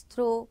enters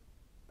through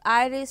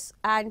iris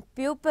and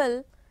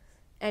pupil,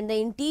 and the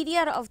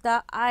interior of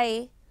the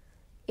eye,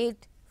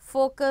 it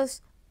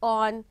focus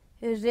on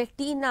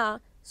retina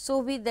so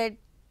we get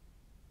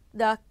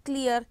the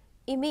clear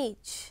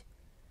image.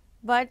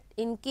 But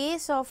in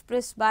case of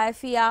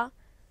presbyopia,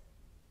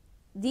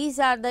 these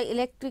are the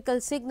electrical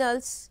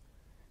signals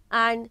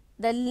and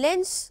the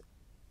lens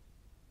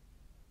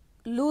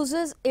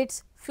loses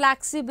its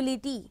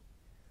flexibility.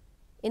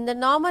 In the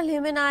normal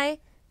human eye,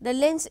 the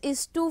lens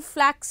is too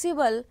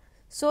flexible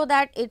so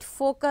that it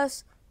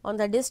focus on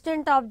the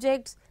distant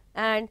objects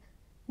and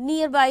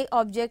nearby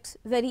objects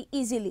very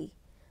easily.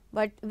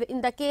 But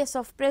in the case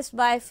of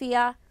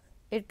presbyopia,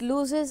 it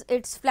loses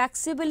its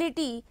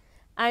flexibility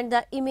and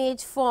the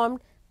image formed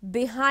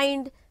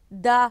behind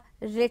the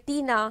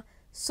retina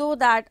so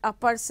that a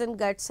person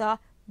gets a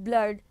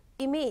blurred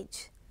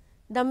image.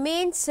 The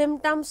main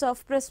symptoms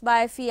of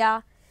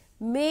presbyopia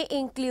may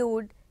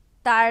include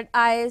tired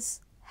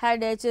eyes,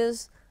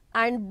 headaches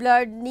and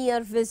blurred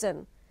near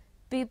vision.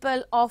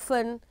 People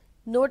often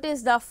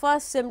notice the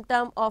first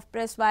symptom of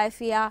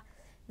presbyopia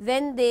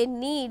when they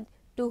need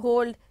to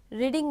hold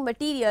reading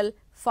material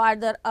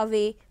farther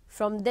away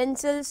from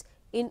themselves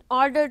in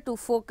order to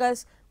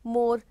focus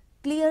more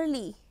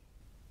clearly.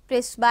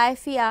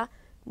 Presbyopia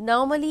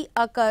normally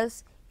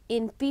occurs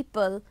in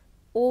people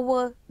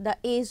over the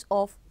age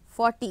of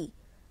 40.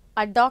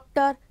 A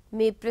doctor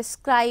may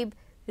prescribe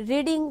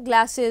reading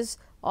glasses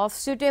of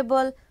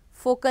suitable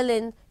focal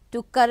length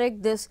to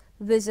correct this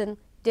vision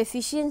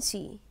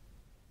deficiency.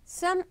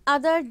 Some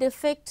other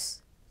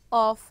defects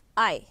of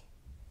eye.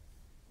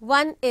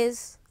 One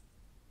is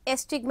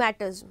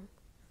astigmatism.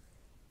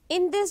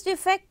 In this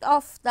defect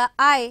of the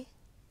eye,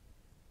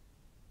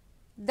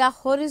 the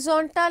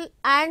horizontal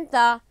and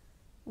the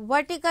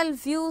vertical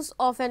views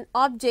of an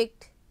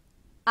object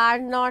are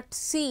not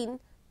seen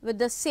with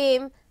the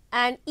same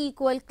and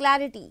equal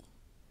clarity.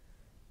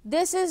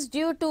 This is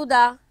due to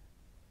the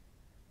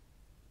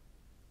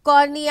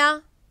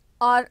cornea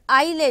or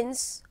eye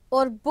lens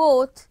or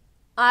both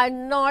are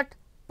not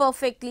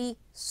perfectly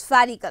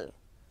spherical.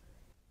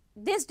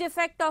 This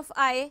defect of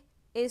eye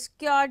is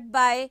cured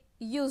by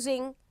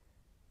using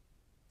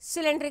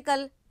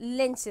cylindrical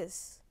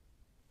lenses.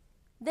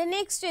 The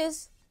next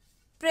is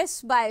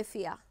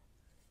presbyopia.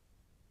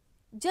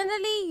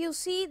 Generally, you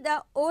see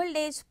the old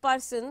age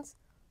persons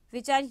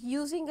which are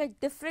using a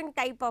different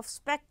type of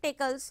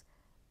spectacles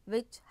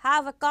which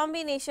have a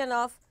combination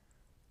of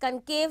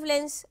concave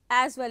lens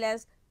as well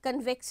as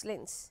convex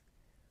lens.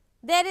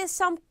 There is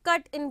some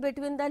cut in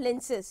between the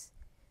lenses.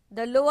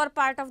 The lower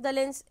part of the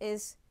lens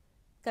is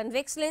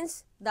convex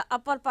lens, the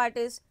upper part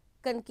is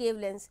concave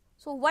lens.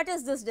 So, what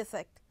is this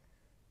defect?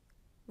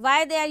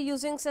 Why they are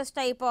using such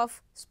type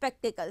of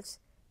spectacles?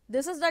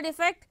 This is the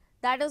defect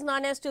that is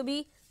known as to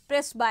be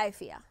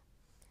presbyopia.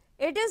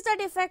 It is the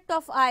defect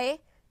of eye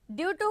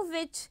due to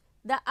which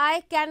the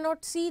eye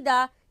cannot see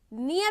the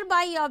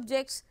nearby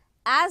objects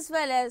as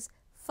well as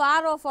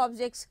far off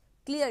objects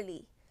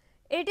clearly.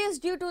 It is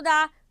due to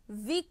the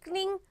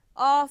weakening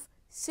of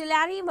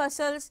ciliary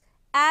muscles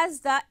as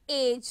the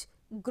age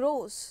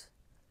grows.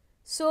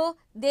 So,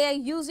 they are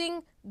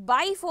using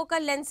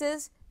bifocal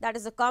lenses, that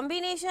is a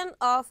combination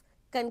of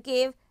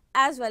concave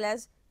as well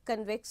as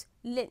convex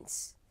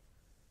lens.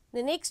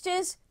 The next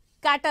is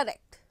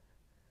cataract.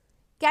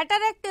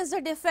 Cataract is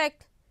a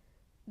defect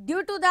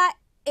due to the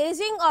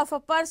aging of a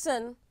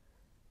person.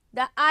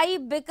 The eye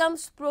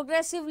becomes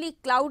progressively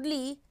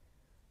cloudy,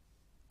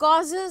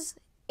 causes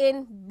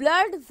in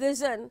blurred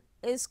vision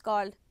is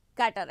called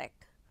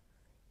cataract.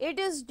 It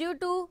is due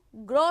to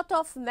growth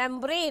of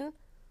membrane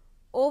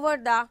over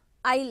the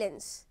eye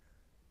lens.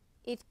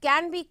 It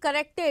can be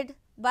corrected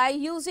by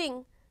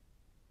using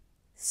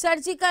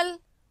surgical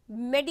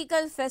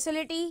medical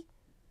facility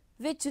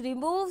which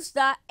removes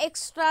the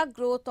extra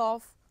growth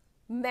of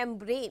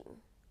membrane.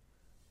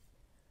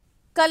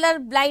 Color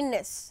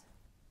blindness.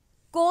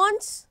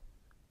 Cones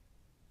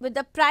with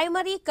the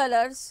primary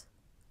colors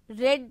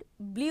red,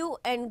 blue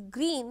and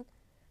green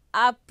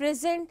are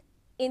present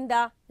in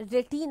the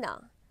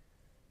retina.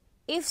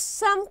 If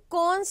some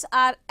cones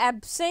are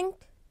absent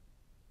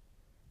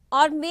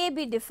or may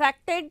be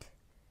defected,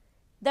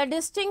 the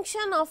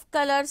distinction of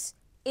colors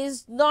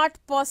is not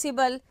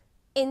possible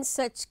in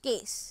such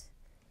case.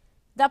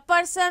 The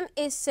person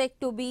is said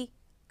to be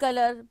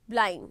color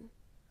blind.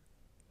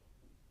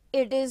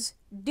 It is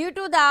due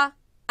to the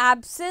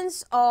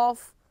absence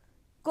of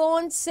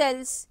cone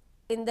cells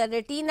in the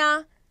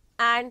retina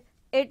and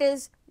it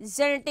is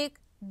genetic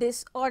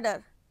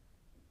disorder.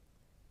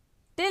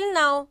 Till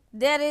now,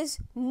 there is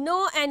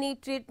no any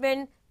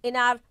treatment in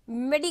our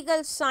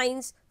medical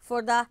science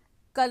for the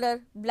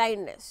color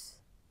blindness.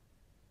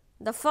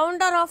 The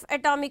founder of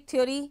atomic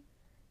theory,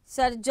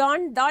 Sir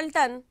John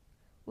Dalton,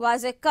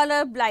 was a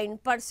color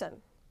blind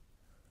person.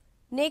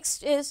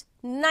 Next is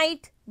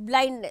night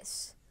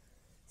blindness.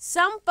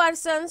 Some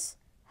persons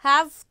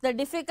have the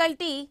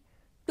difficulty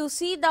to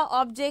see the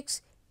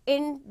objects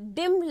in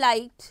dim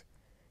light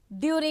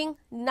during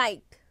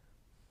night.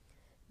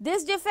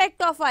 This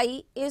defect of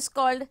eye is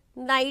called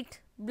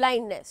night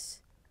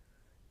blindness.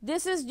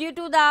 This is due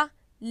to the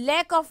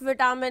lack of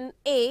vitamin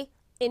A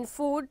in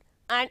food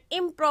and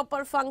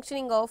improper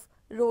functioning of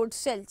rod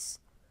cells.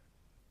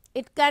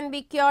 It can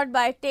be cured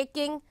by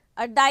taking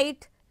a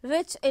diet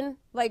rich in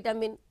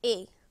vitamin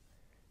A.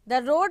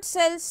 The rod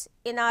cells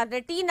in our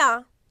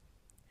retina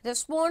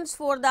responds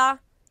for the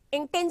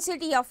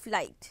intensity of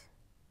light.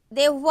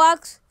 They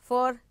work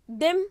for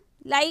dim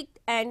light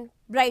and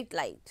bright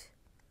light.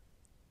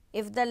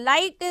 If the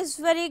light is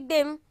very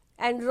dim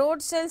and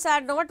rod cells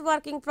are not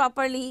working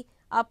properly,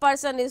 a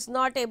person is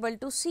not able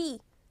to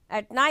see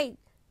at night.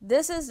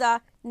 This is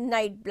the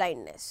night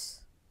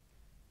blindness.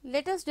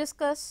 Let us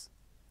discuss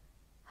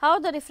how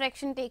the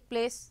refraction takes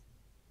place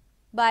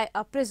by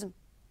a prism.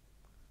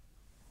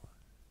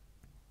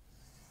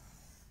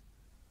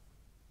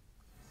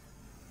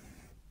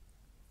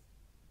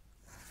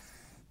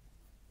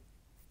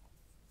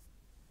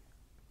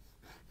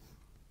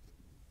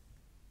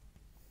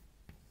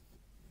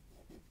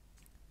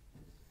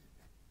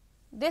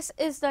 This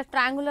is the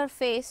triangular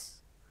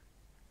face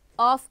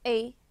of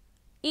a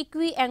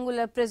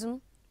equiangular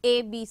prism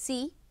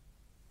ABC.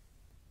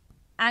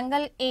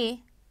 Angle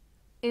A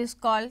is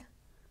called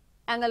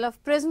angle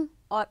of prism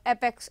or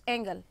apex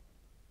angle.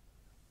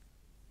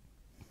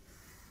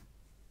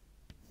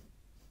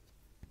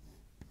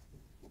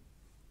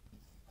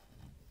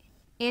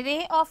 A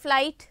ray of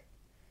light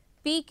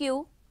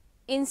PQ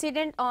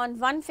incident on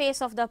one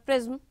face of the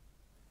prism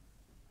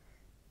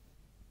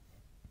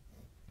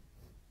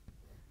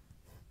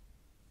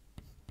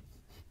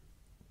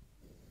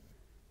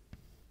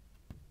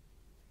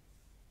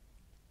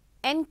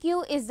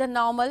NQ is the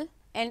normal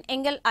and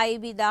angle I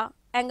be the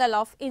angle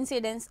of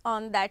incidence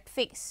on that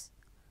face.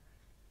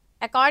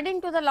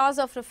 According to the laws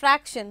of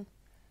refraction,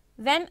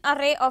 when a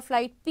ray of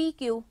light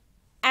PQ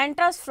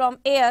enters from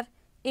air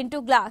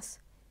into glass,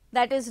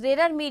 that is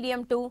rarer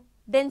medium to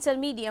denser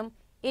medium,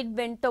 it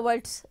bends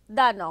towards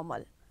the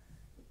normal,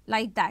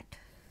 like that.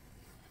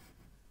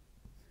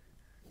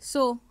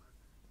 So,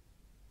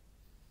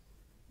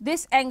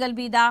 this angle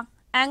be the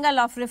angle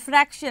of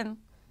refraction,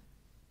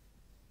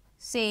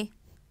 say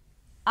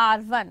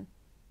R1.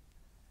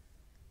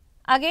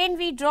 Again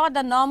we draw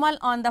the normal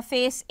on the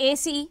face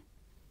AC.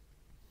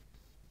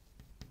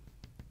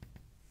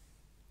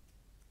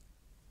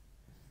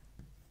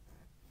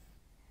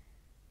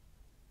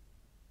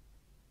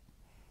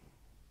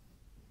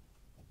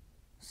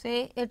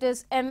 Say it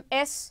is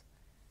MS.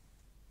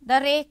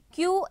 The ray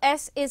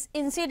QS is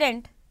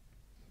incident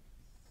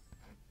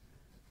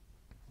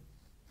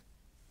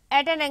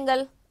at an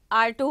angle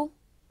R2.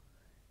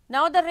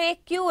 Now the ray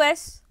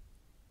QS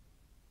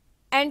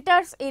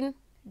enters in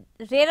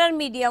rarer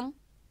medium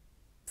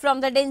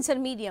from the denser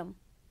medium,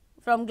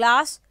 from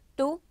glass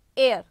to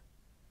air.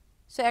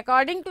 So,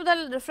 according to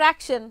the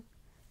refraction,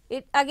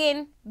 it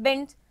again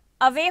bends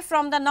away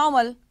from the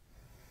normal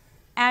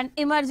and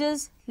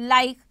emerges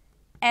like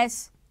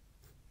ST.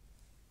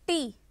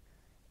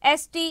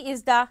 ST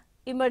is the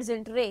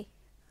emergent ray,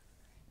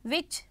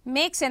 which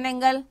makes an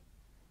angle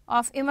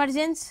of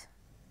emergence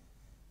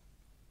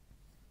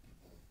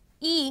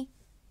E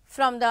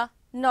from the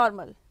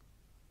normal.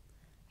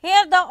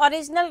 Here the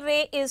original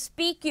ray is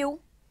PQ,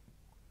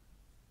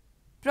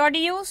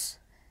 produce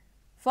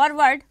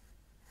forward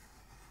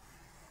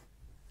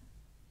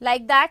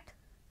like that,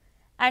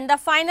 and the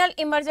final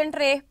emergent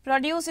ray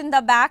produce in the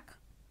back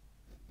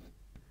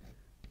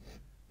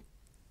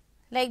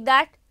like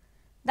that.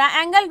 The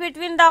angle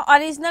between the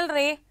original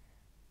ray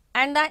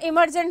and the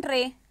emergent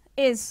ray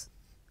is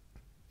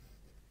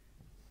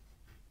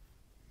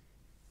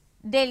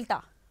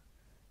delta.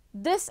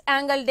 This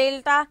angle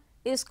delta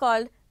is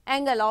called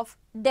angle of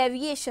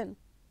deviation,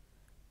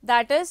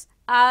 that is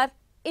our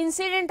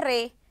incident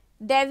ray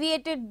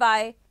deviated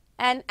by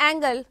an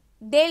angle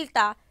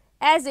delta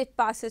as it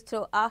passes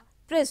through a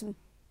prism.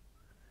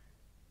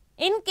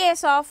 In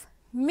case of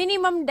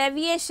minimum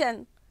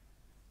deviation,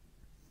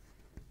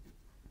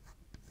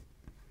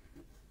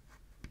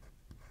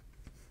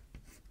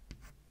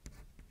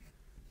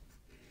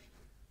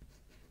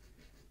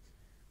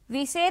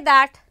 we say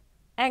that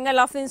angle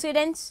of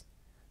incidence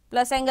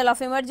plus angle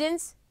of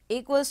emergence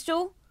equals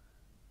to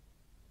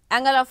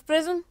angle of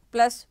prism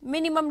plus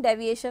minimum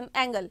deviation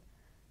angle.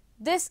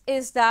 This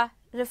is the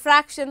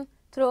refraction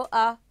through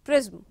a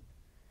prism.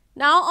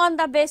 Now, on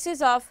the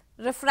basis of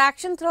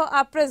refraction through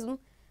a prism,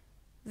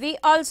 we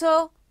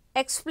also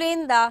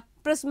explain the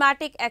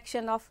prismatic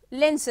action of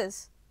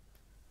lenses.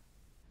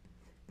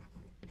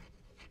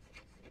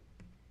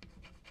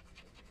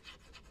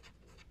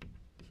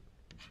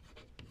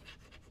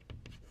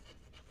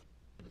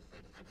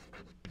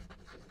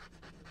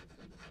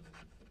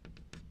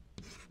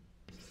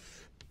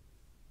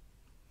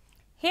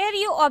 Here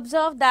you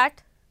observe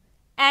that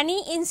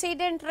any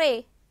incident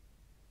ray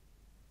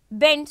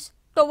bends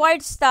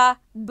towards the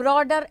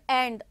broader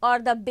end or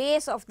the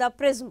base of the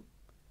prism.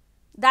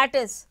 That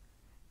is,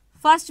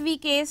 first we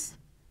case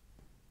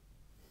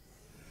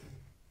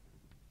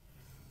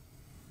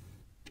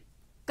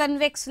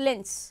convex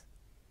lens.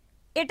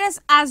 It is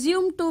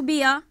assumed to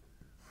be a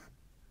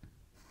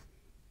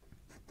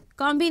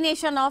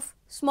combination of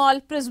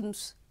small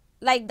prisms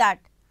like that.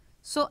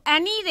 So,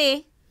 any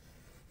ray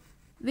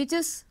which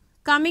is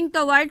coming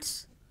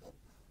towards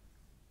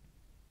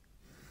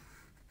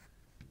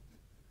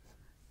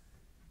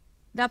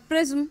the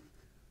prism,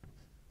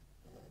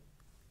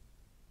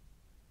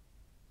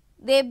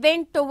 they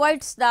bend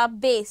towards the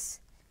base.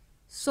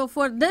 So,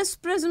 for this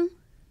prism,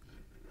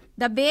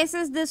 the base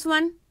is this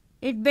one,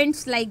 it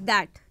bends like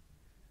that.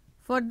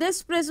 For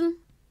this prism,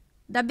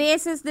 the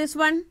base is this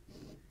one,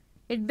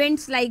 it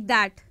bends like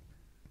that.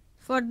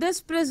 For this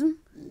prism,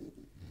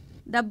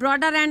 the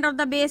broader end of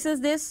the base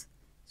is this,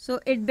 so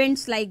it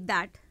bends like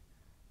that.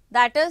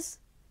 That is,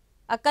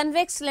 a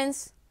convex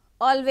lens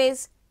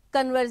always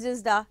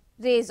converges the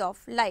rays of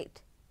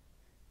light.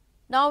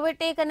 Now, we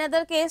take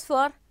another case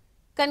for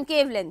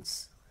concave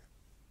lens.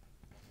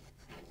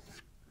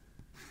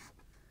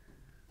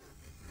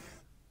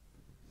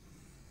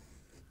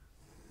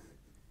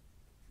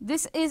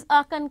 This is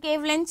a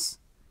concave lens.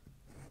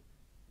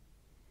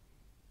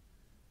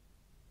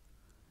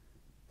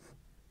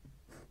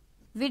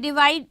 We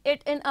divide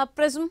it in a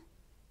prism.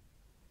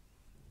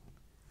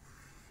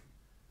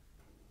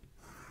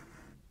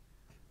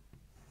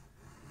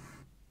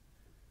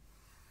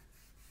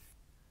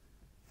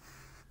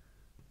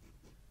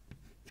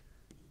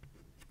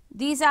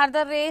 These are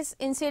the rays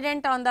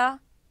incident on the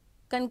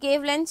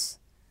concave lens.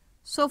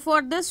 So,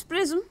 for this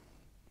prism,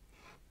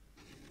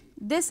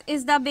 this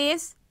is the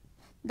base,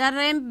 the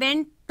ray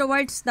bent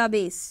towards the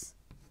base.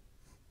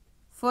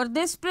 For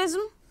this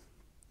prism,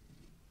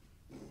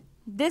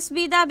 this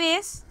be the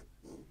base,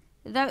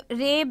 the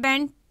ray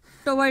bent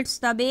towards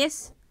the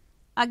base,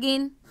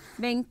 again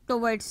bent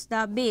towards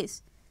the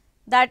base.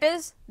 That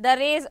is, the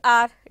rays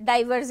are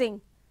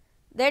diverging.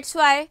 That is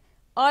why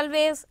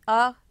always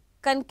a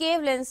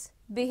concave lens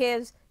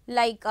behaves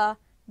like a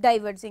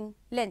diverging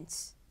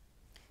lens.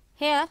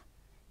 Here,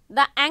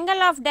 the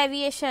angle of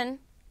deviation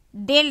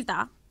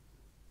delta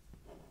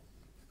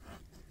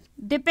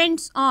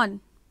depends on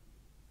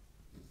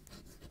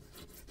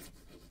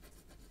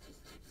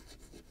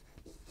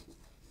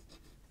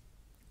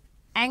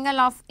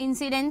angle of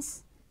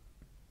incidence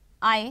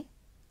I,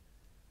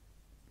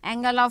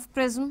 angle of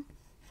prism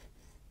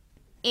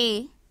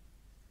A,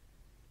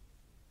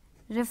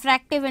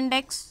 refractive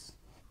index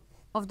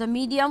of the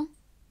medium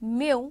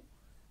mu,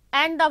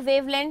 and the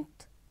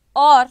wavelength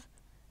or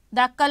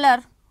the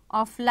color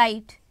of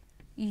light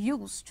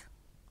used.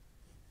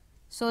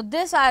 So,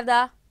 these are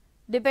the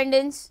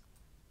dependence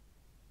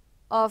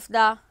of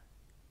the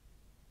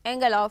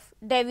angle of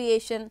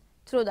deviation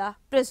through the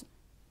prism.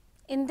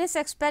 In this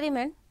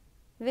experiment,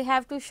 we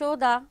have to show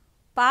the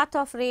path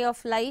of ray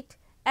of light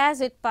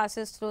as it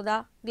passes through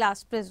the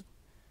glass prism.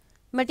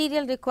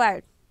 Material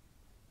required: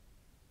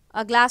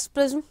 a glass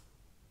prism,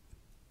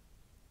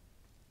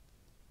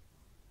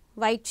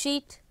 white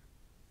sheet,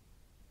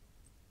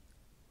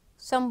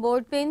 some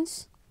board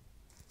pins,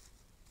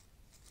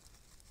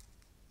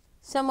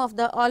 some of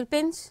the awl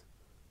pins,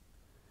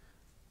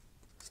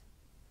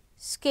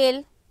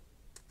 scale,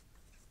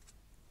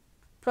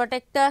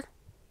 protector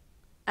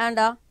and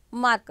a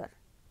marker.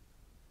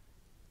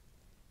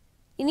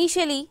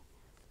 Initially,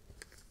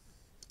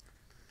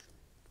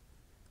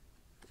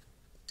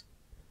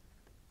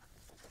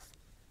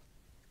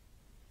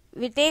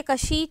 we take a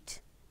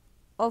sheet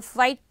of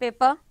white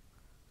paper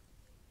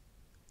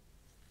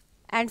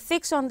and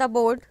fix on the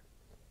board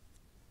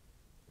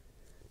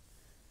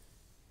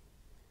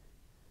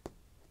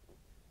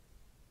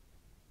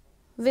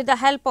with the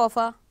help of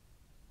a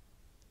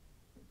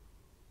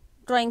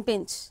drawing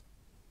pins.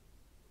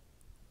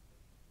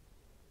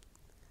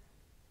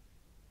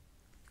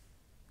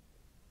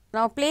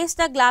 Now, place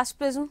the glass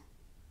prism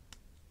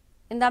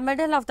in the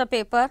middle of the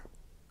paper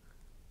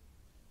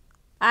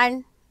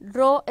and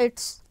draw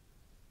its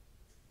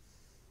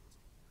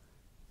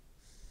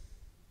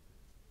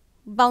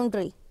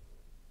boundary.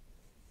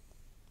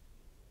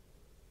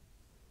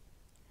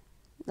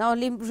 Now,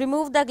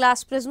 remove the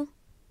glass prism,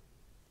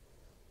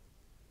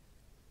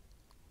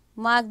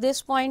 mark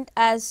this point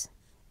as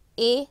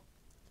A.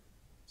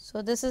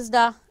 So, this is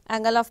the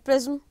angle of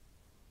prism,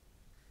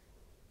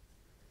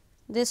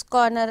 this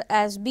corner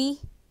as B,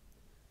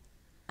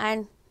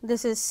 and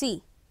this is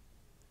C.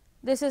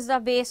 This is the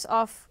base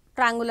of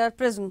triangular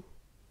prism.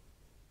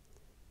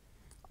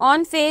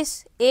 On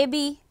face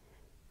AB,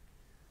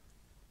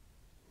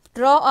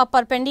 draw a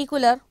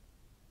perpendicular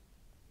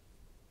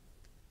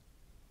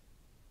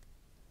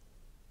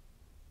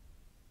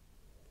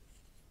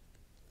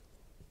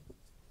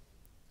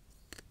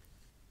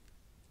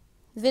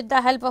with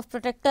the help of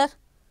protractor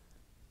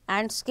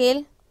and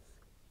scale.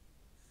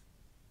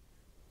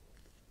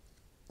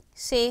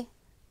 Say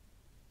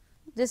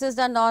this is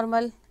the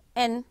normal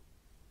N.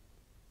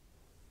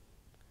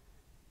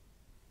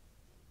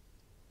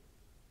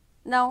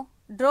 Now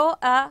draw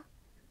a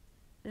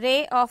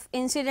ray of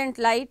incident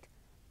light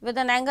with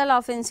an angle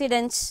of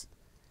incidence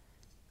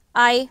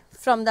I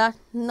from the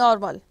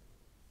normal.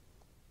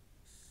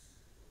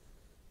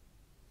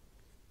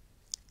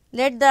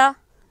 Let the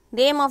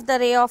name of the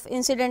ray of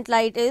incident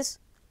light is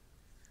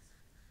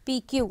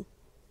PQ.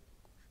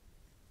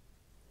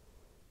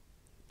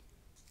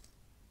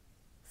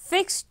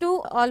 Fix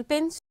two all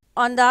pins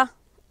on the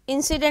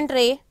incident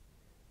ray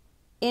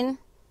in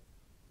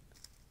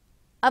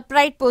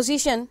upright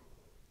position.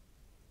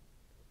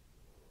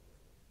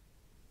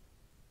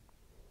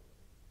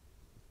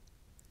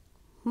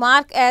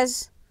 Mark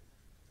as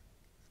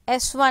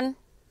S1,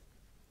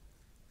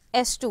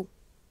 S2.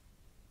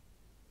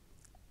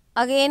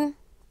 Again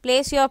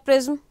place your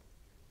prism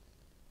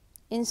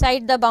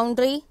inside the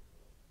boundary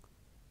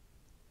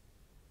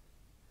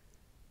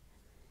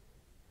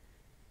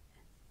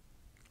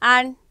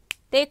and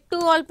take two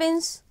all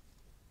pins,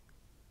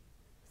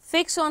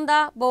 fix on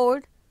the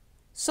board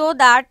so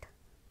that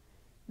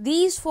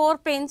these four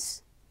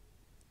pins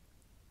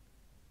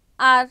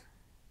are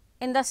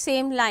in the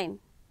same line.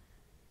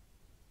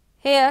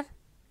 Here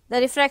the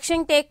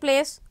refraction take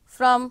place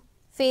from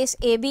face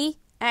AB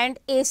and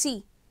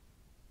AC.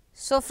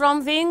 So,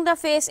 from viewing the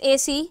face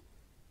AC,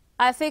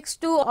 I fix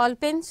two all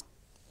pins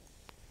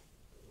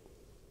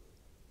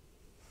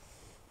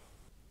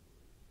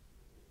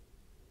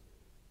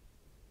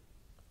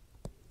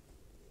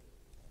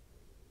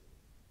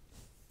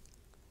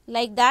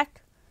like that.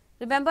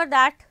 Remember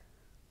that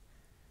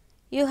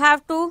you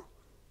have to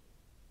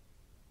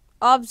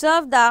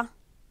observe the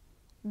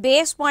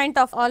base point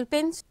of all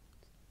pins.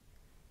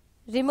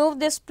 Remove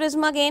this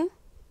prism again,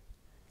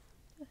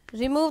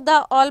 remove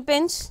the all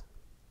pins,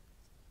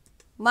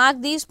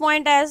 mark these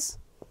point as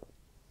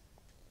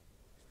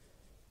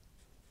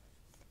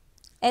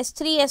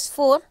S3,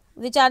 S4,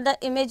 which are the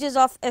images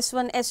of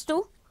S1,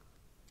 S2,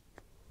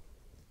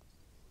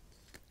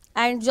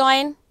 and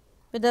join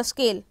with the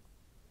scale.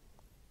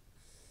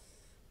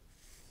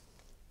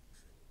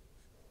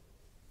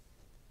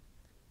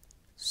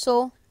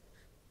 So,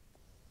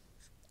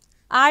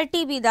 RT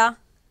be the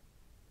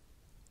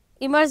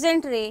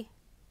emergent ray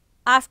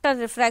after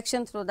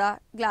refraction through the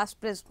glass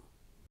prism.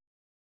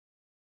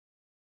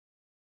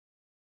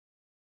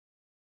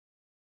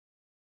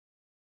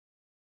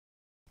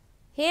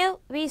 Here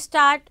we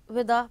start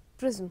with a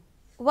prism.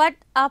 What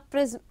a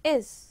prism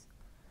is?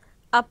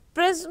 A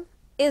prism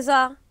is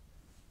a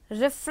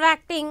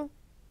refracting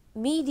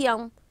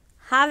medium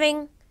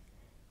having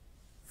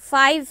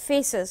 5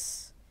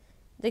 faces.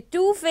 The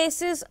 2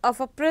 faces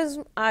of a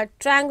prism are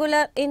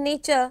triangular in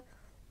nature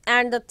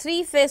and the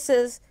 3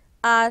 faces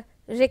are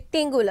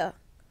rectangular.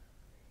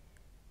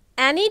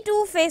 Any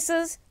 2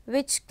 faces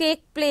which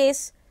take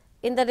place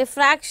in the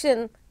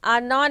refraction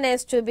are known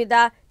as to be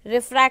the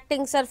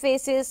refracting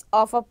surfaces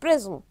of a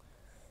prism.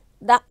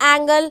 The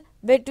angle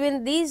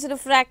between these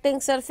refracting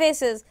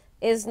surfaces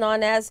is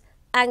known as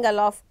angle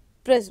of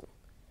prism.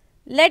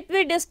 Let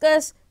me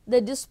discuss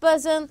the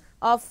dispersion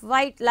of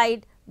white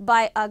light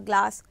by a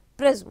glass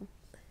prism.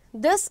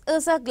 This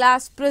is a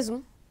glass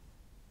prism.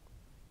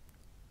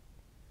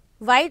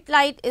 White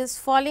light is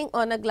falling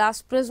on a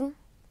glass prism.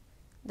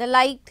 The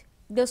light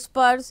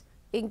disperses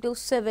into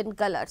 7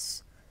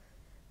 colors: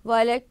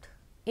 violet,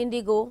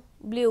 indigo,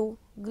 blue,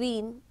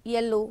 green,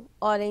 yellow,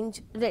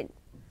 orange, red.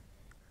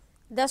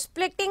 The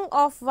splitting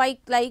of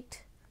white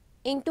light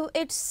into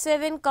its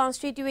 7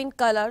 constituent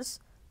colors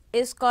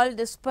is called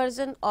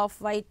dispersion of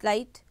white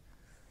light.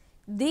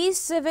 These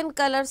 7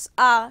 colors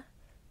are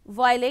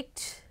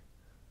violet,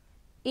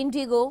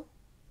 indigo,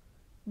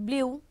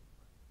 blue,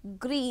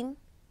 green,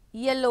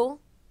 yellow,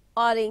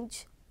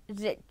 orange,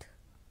 red.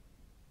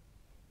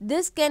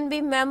 This can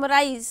be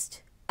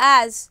memorized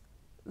as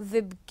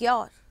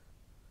Vibgyor.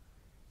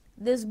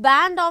 This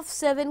band of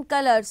 7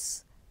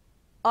 colors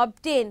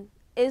obtained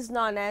is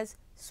known as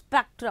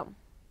spectrum.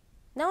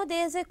 Now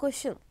there is a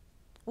question: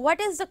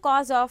 what is the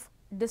cause of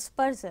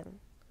dispersion?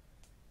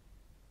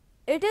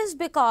 It is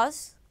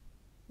because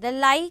the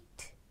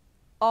light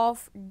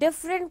of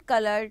different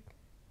colored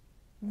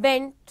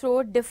bend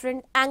through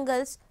different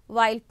angles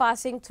while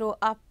passing through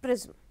a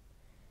prism.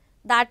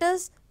 That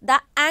is, the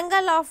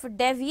angle of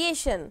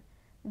deviation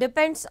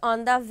depends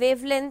on the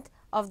wavelength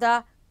of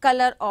the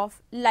color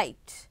of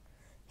light.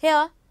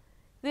 Here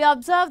we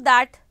observe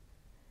that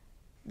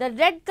the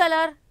red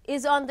color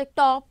is on the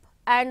top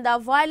and the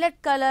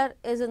violet color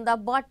is in the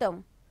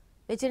bottom,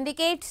 which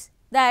indicates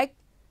that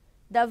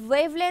the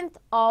wavelength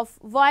of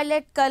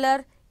violet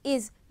color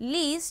is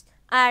least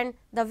and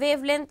the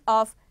wavelength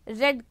of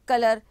red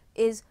color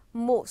is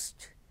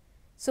most.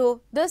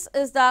 So, this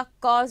is the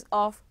cause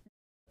of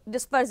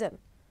dispersion.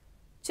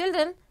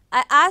 Children,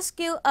 I ask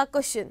you a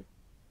question: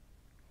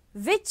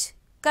 which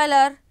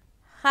color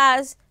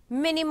has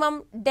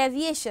minimum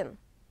deviation?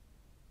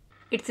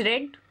 It's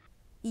red.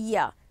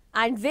 Yeah.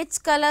 And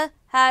which color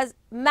has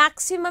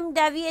maximum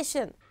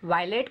deviation?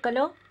 Violet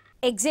color.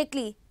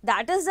 Exactly.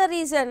 That is the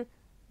reason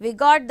we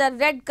got the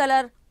red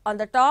color on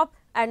the top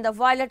and the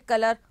violet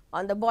color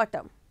on the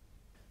bottom.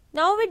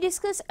 Now we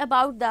discuss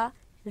about the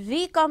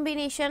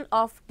recombination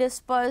of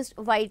dispersed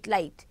white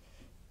light.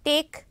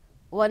 Take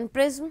one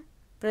prism,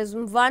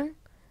 prism 1,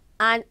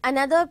 and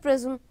another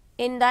prism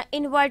in the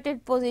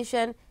inverted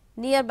position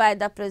nearby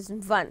the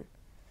prism 1.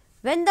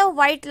 When the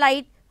white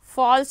light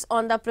falls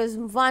on the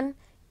prism 1,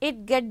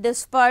 it gets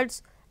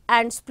dispersed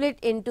and split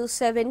into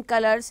 7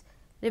 colors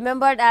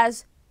remembered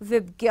as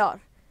Vibgyor.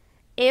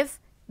 If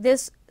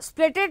this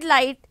splitted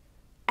light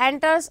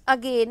enters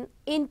again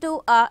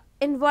into a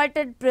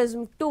inverted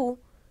prism 2,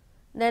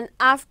 then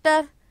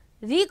after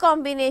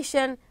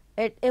recombination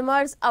it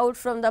emerges out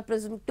from the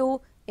prism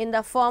 2 in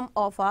the form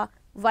of a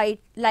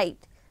white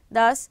light.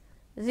 Thus,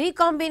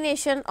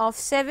 recombination of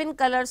 7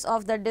 colors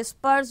of the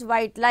dispersed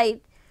white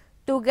light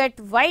to get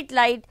white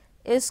light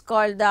is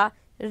called the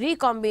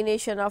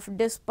recombination of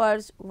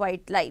dispersed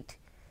white light.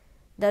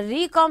 The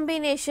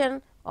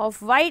recombination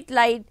of white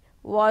light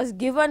was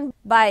given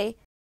by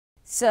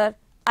Sir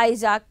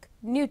Isaac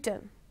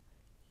Newton.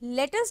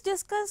 Let us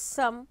discuss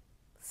some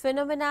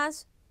phenomena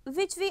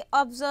which we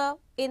observe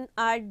in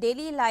our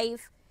daily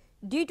life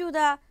due to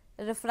the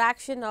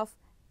refraction of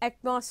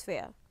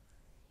atmosphere.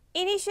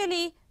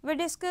 Initially, we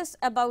discussed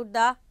about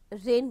the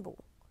rainbow.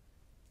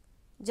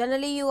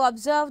 Generally, you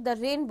observe the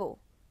rainbow.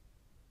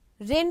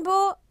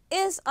 Rainbow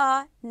is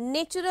a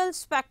natural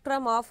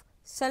spectrum of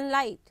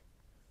sunlight.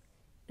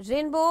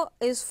 Rainbow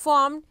is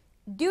formed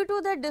due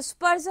to the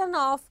dispersion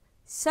of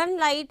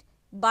sunlight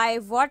by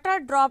water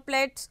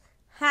droplets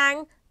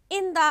hang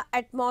in the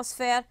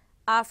atmosphere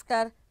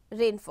after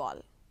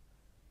rainfall.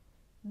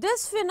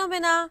 This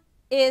phenomena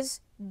is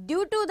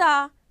due to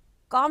the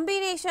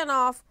combination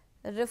of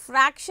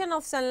refraction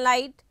of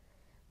sunlight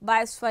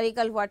by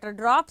spherical water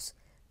drops,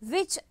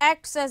 which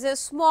acts as a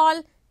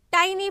small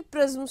tiny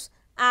prisms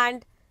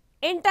and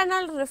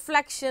internal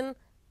reflection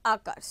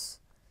occurs.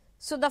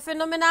 So, the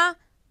phenomena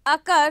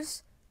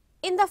occurs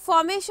in the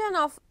formation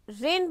of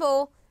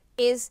rainbow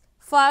is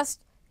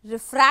first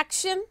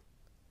refraction.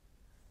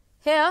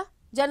 Here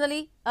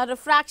generally a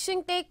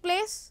refraction take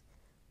place.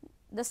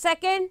 The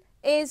second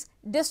is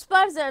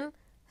dispersion.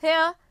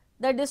 Here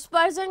the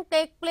dispersion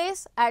take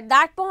place at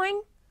that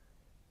point.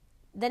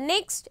 The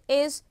next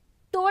is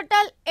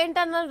total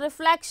internal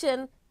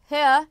reflection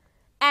here,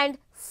 and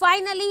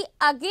finally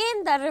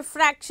again the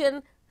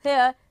refraction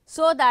here,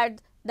 so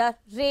that the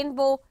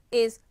rainbow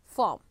is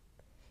formed.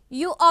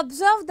 You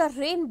observe the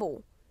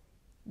rainbow.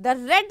 The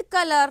red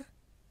color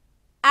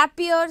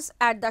appears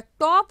at the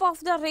top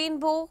of the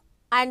rainbow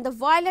and the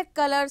violet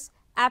colors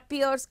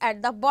appears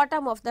at the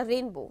bottom of the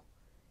rainbow.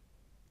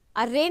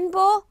 A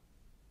rainbow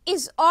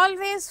is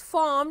always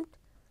formed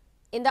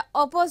in the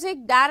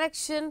opposite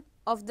direction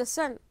of the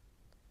sun.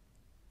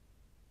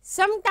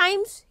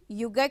 Sometimes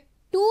you get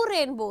two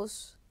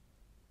rainbows.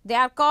 They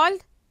are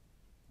called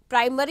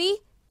primary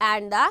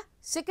and the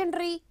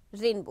secondary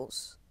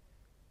rainbows.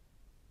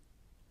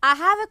 I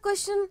have a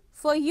question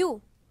for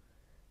you.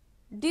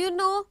 Do you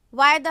know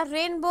why the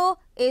rainbow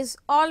is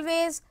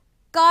always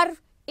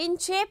curved in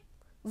shape?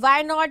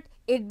 Why not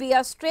it be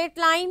a straight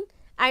line,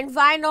 and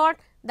why not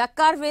the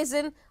curve is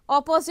in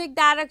opposite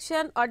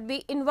direction or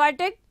be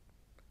inverted?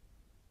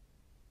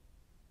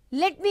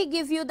 Let me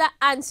give you the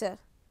answer.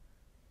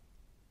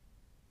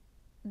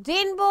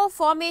 Rainbow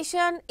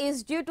formation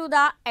is due to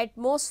the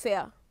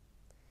atmosphere.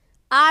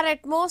 Our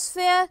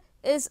atmosphere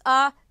is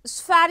a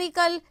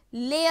spherical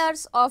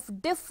layers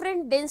of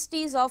different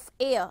densities of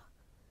air,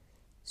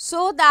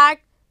 so that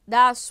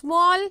the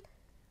small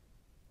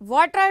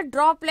water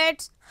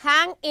droplets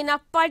hang in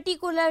a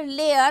particular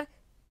layer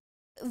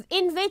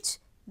in which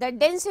the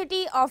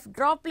density of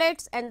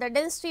droplets and the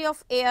density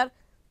of air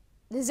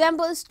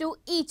resembles to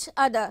each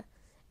other,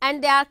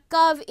 and they are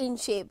curved in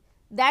shape.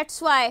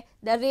 That's why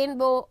the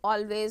rainbow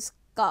always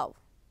curve.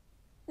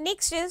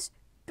 Next is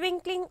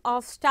twinkling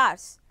of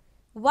stars.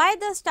 Why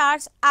the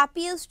stars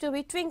appears to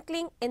be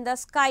twinkling in the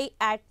sky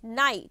at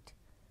night?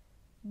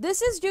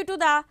 This is due to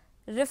the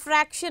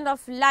refraction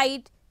of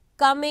light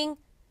coming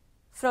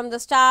from the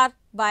star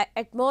by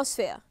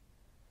atmosphere.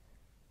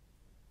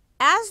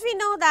 As we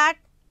know that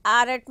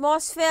our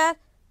atmosphere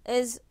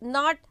is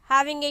not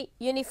having a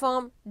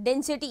uniform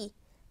density.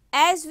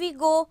 As we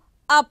go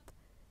up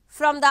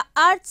from the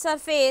earth's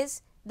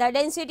surface, the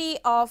density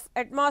of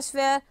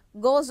atmosphere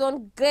goes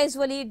on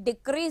gradually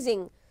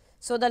decreasing.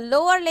 So, the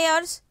lower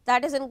layers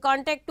that is in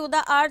contact to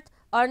the earth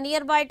or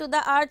nearby to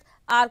the earth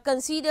are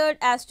considered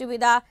as to be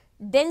the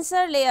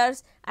denser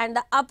layers, and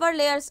the upper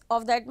layers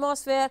of the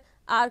atmosphere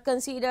are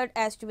considered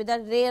as to be the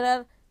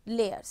rarer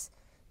layers.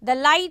 The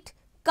light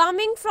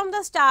coming from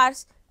the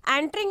stars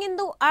entering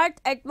into earth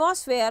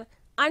atmosphere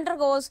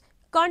undergoes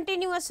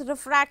continuous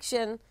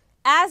refraction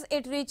as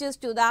it reaches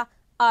to the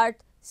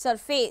earth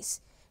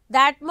surface. The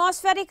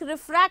atmospheric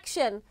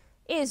refraction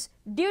is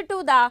due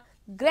to the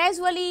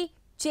gradually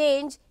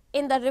change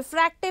in the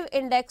refractive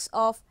index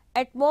of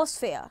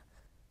atmosphere,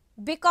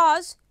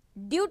 because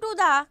due to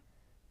the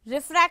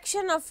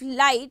refraction of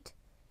light,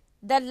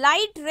 the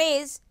light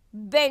rays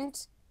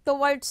bends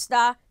towards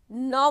the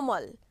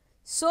normal,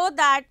 so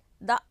that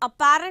the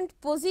apparent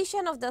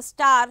position of the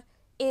star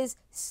is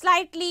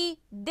slightly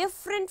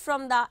different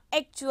from the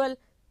actual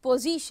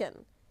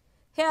position.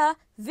 Here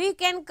we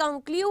can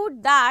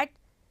conclude that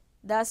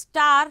the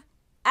star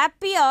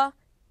appear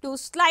to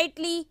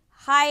slightly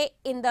high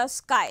in the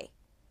sky,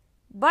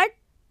 but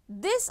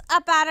this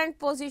apparent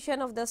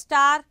position of the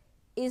star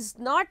is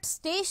not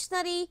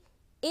stationary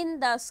in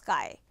the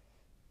sky.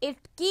 It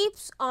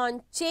keeps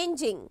on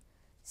changing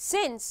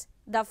since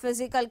the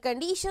physical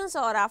conditions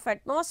or of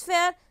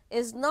atmosphere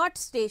is not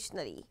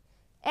stationary,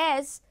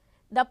 as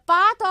the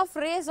path of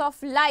rays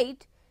of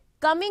light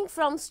coming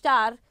from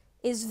star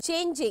is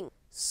changing,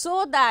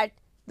 so that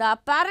the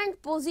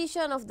apparent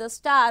position of the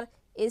star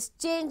is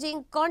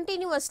changing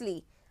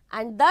continuously,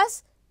 and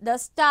thus the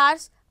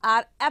stars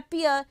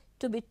appear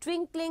to be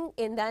twinkling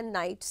in the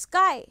night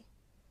sky.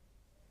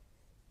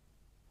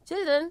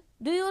 Children,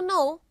 do you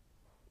know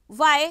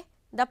why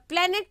the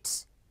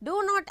planets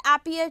do not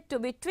appear to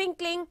be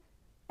twinkling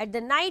at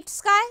the night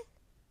sky?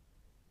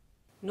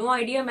 No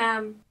idea,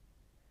 ma'am.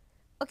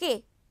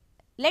 Okay,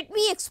 let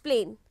me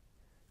explain.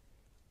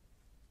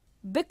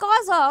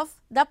 Because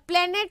of the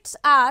planets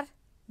are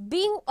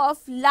being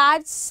of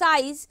large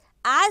size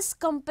as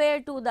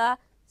compared to the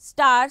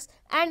stars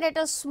and at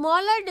a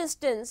smaller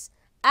distance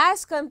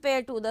as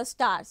compared to the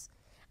stars,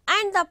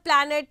 and the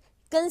planet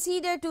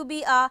considered to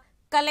be a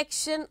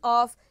collection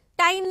of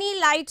tiny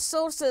light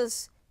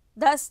sources.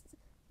 Thus,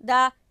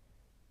 the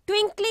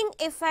twinkling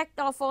effect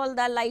of all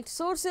the light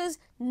sources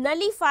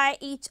nullify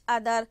each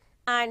other,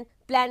 and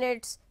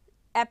planets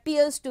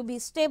appears to be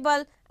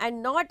stable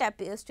and not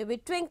appears to be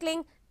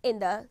twinkling in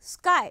the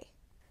sky.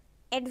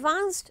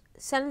 Advanced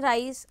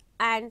sunrise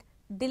and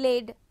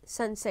delayed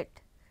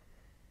sunset.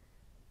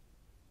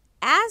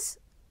 As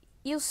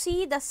you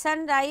see the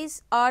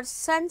sunrise or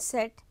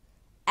sunset,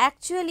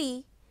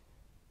 actually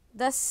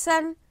the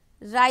sun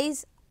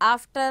rise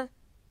after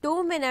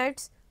 2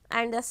 minutes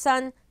and the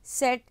sun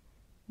set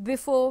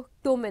before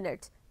 2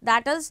 minutes.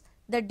 That is,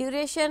 the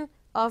duration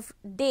of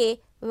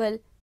day will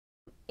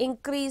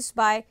increase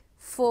by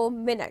 4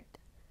 minutes.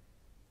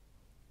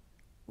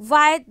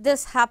 Why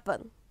this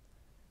happen?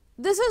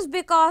 This is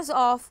because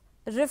of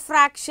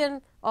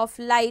refraction of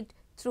light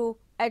through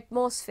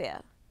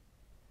atmosphere.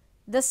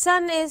 The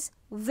sun is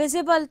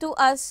visible to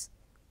us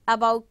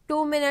about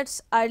 2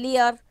 minutes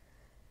earlier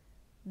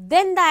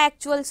than the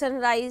actual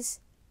sunrise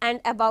and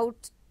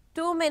about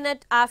 2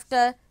 minutes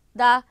after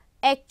the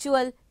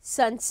actual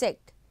sunset.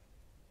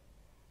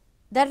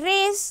 The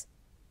rays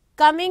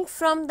coming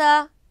from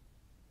the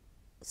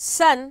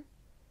sun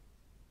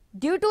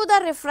due to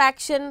the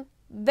refraction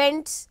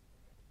bends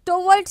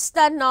towards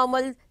the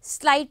normal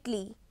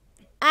slightly,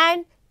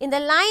 and in the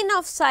line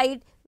of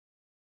sight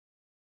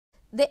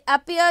they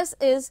appears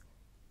is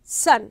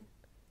sun.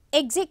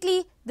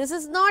 Exactly, this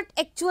is not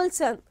actual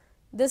sun,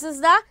 this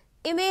is the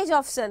image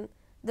of sun.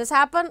 This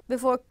happened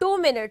before 2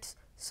 minutes,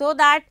 so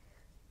that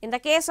in the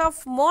case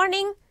of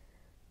morning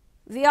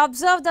we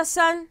observe the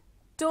sun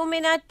 2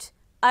 minutes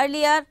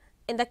earlier.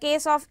 In the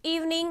case of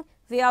evening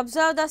we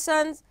observe the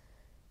sun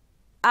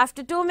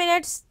after 2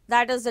 minutes,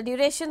 that is, the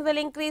duration will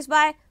increase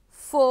by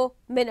 4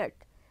 minutes.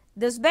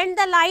 This bend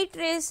the light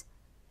rays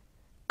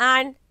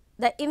and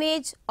the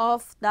image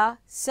of the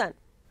sun.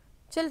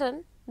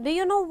 Children, do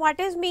you know what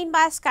is mean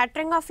by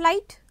scattering of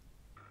light?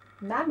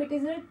 Ma'am, it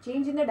is a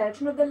change in the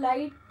direction of the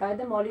light by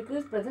the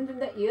molecules present in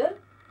the air.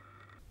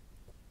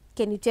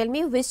 Can you tell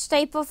me which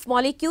type of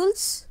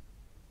molecules?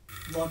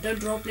 Water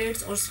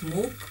droplets or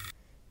smoke?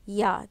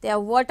 Yeah, they are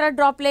water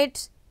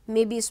droplets,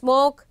 maybe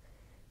smoke,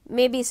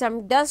 maybe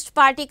some dust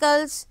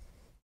particles,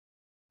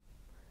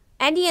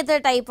 any other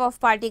type of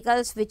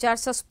particles which are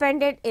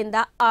suspended in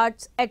the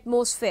Earth's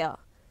atmosphere.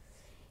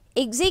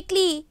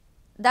 Exactly,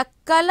 the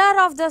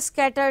color of the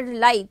scattered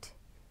light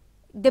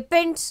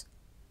depends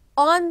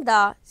on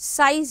the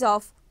size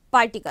of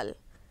particle.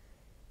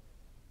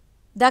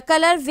 The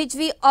color which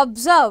we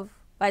observe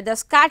by the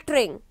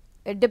scattering,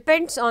 it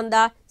depends on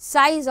the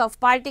size of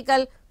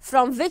particle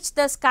from which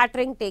the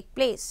scattering take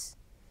place.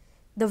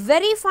 The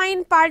very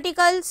fine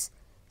particles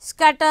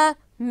scatter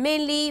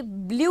mainly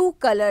blue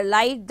color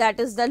light, that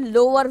is the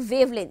lower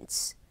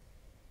wavelengths.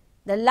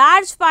 The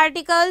large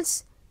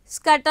particles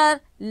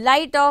scatter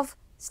light of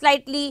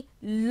slightly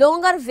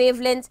longer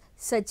wavelengths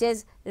such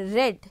as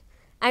red,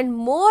 and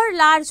more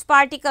large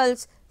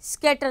particles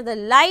scatter the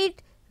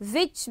light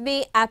which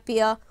may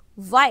appear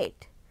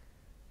white.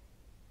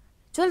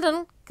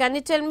 Children, can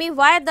you tell me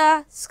why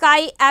the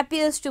sky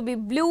appears to be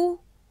blue?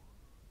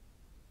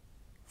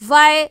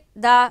 Why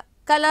the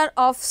color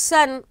of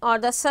sun or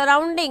the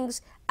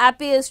surroundings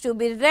appears to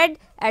be red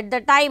at the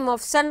time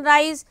of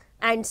sunrise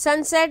and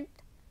sunset,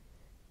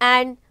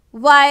 and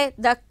why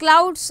the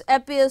clouds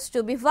appears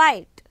to be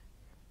white?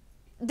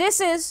 This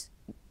is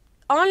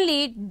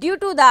only due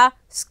to the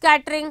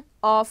scattering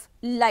of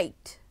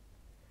light.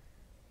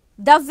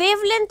 The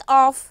wavelength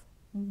of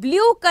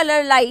blue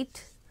color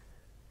light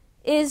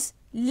is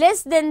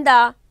less than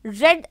the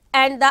red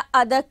and the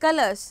other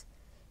colors.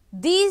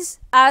 These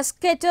are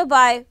scattered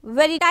by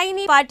very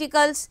tiny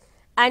particles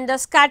and the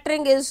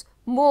scattering is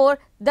more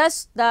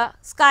thus the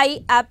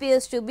sky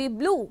appears to be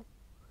blue.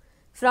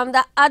 From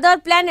the other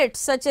planets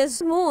such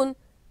as moon,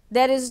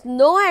 there is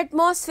no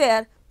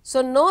atmosphere,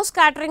 so no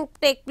scattering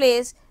take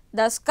place,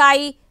 the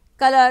sky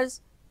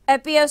colors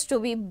appears to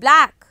be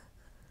black.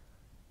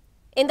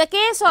 In the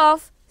case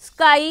of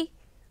sky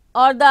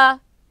or the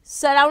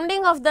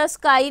surrounding of the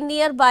sky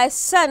nearby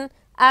sun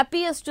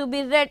appears to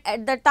be red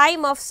at the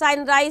time of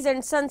sunrise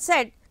and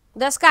sunset.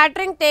 The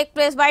scattering take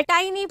place by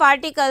tiny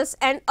particles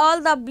and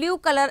all the blue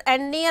color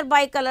and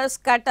nearby colors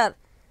scatter,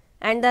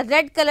 and the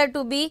red color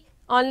to be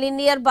only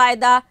nearby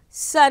the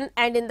sun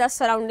and in the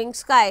surrounding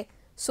sky,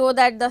 so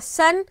that the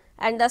sun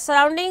and the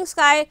surrounding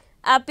sky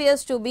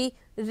appears to be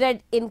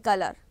red in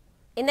color.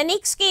 In the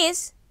next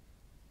case,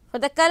 for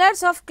the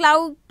colors of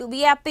cloud to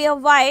be appear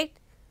white,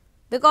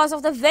 because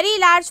of the very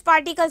large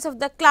particles of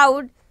the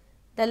cloud,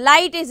 the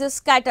light is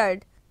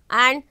scattered,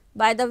 and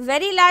by the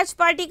very large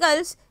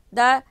particles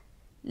the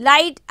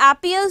light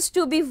appears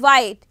to be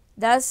white,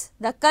 thus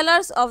the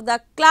colors of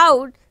the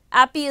cloud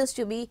appears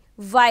to be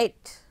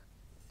white.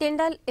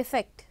 Tyndall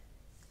effect.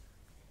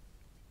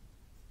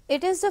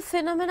 It is the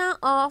phenomena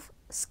of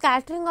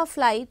scattering of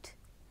light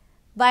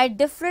by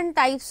different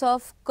types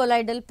of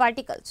colloidal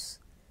particles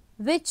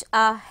which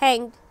are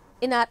hanged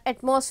in our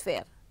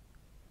atmosphere.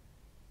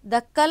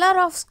 The color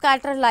of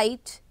scattered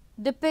light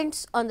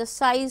depends on the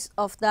size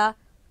of the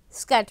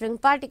scattering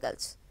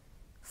particles.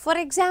 For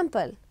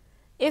example,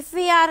 if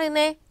we are in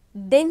a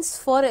dense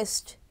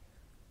forest,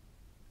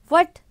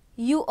 what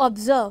you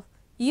observe?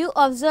 You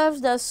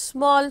observe the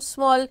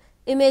small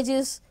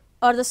images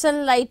or the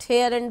sunlight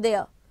here and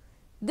there.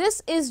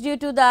 This is due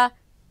to the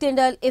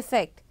Tyndall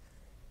effect.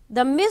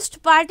 The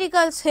mist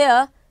particles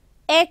here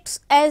acts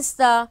as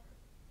the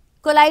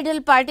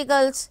colloidal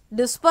particles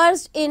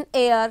dispersed in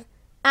air,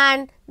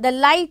 and the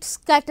light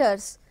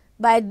scatters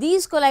by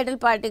these colloidal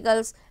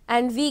particles,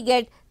 and we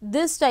get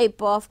this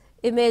type of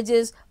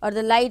images or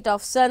the light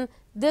of sun.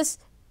 This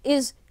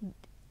is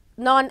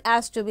known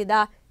as to be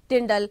the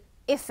Tyndall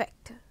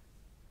effect.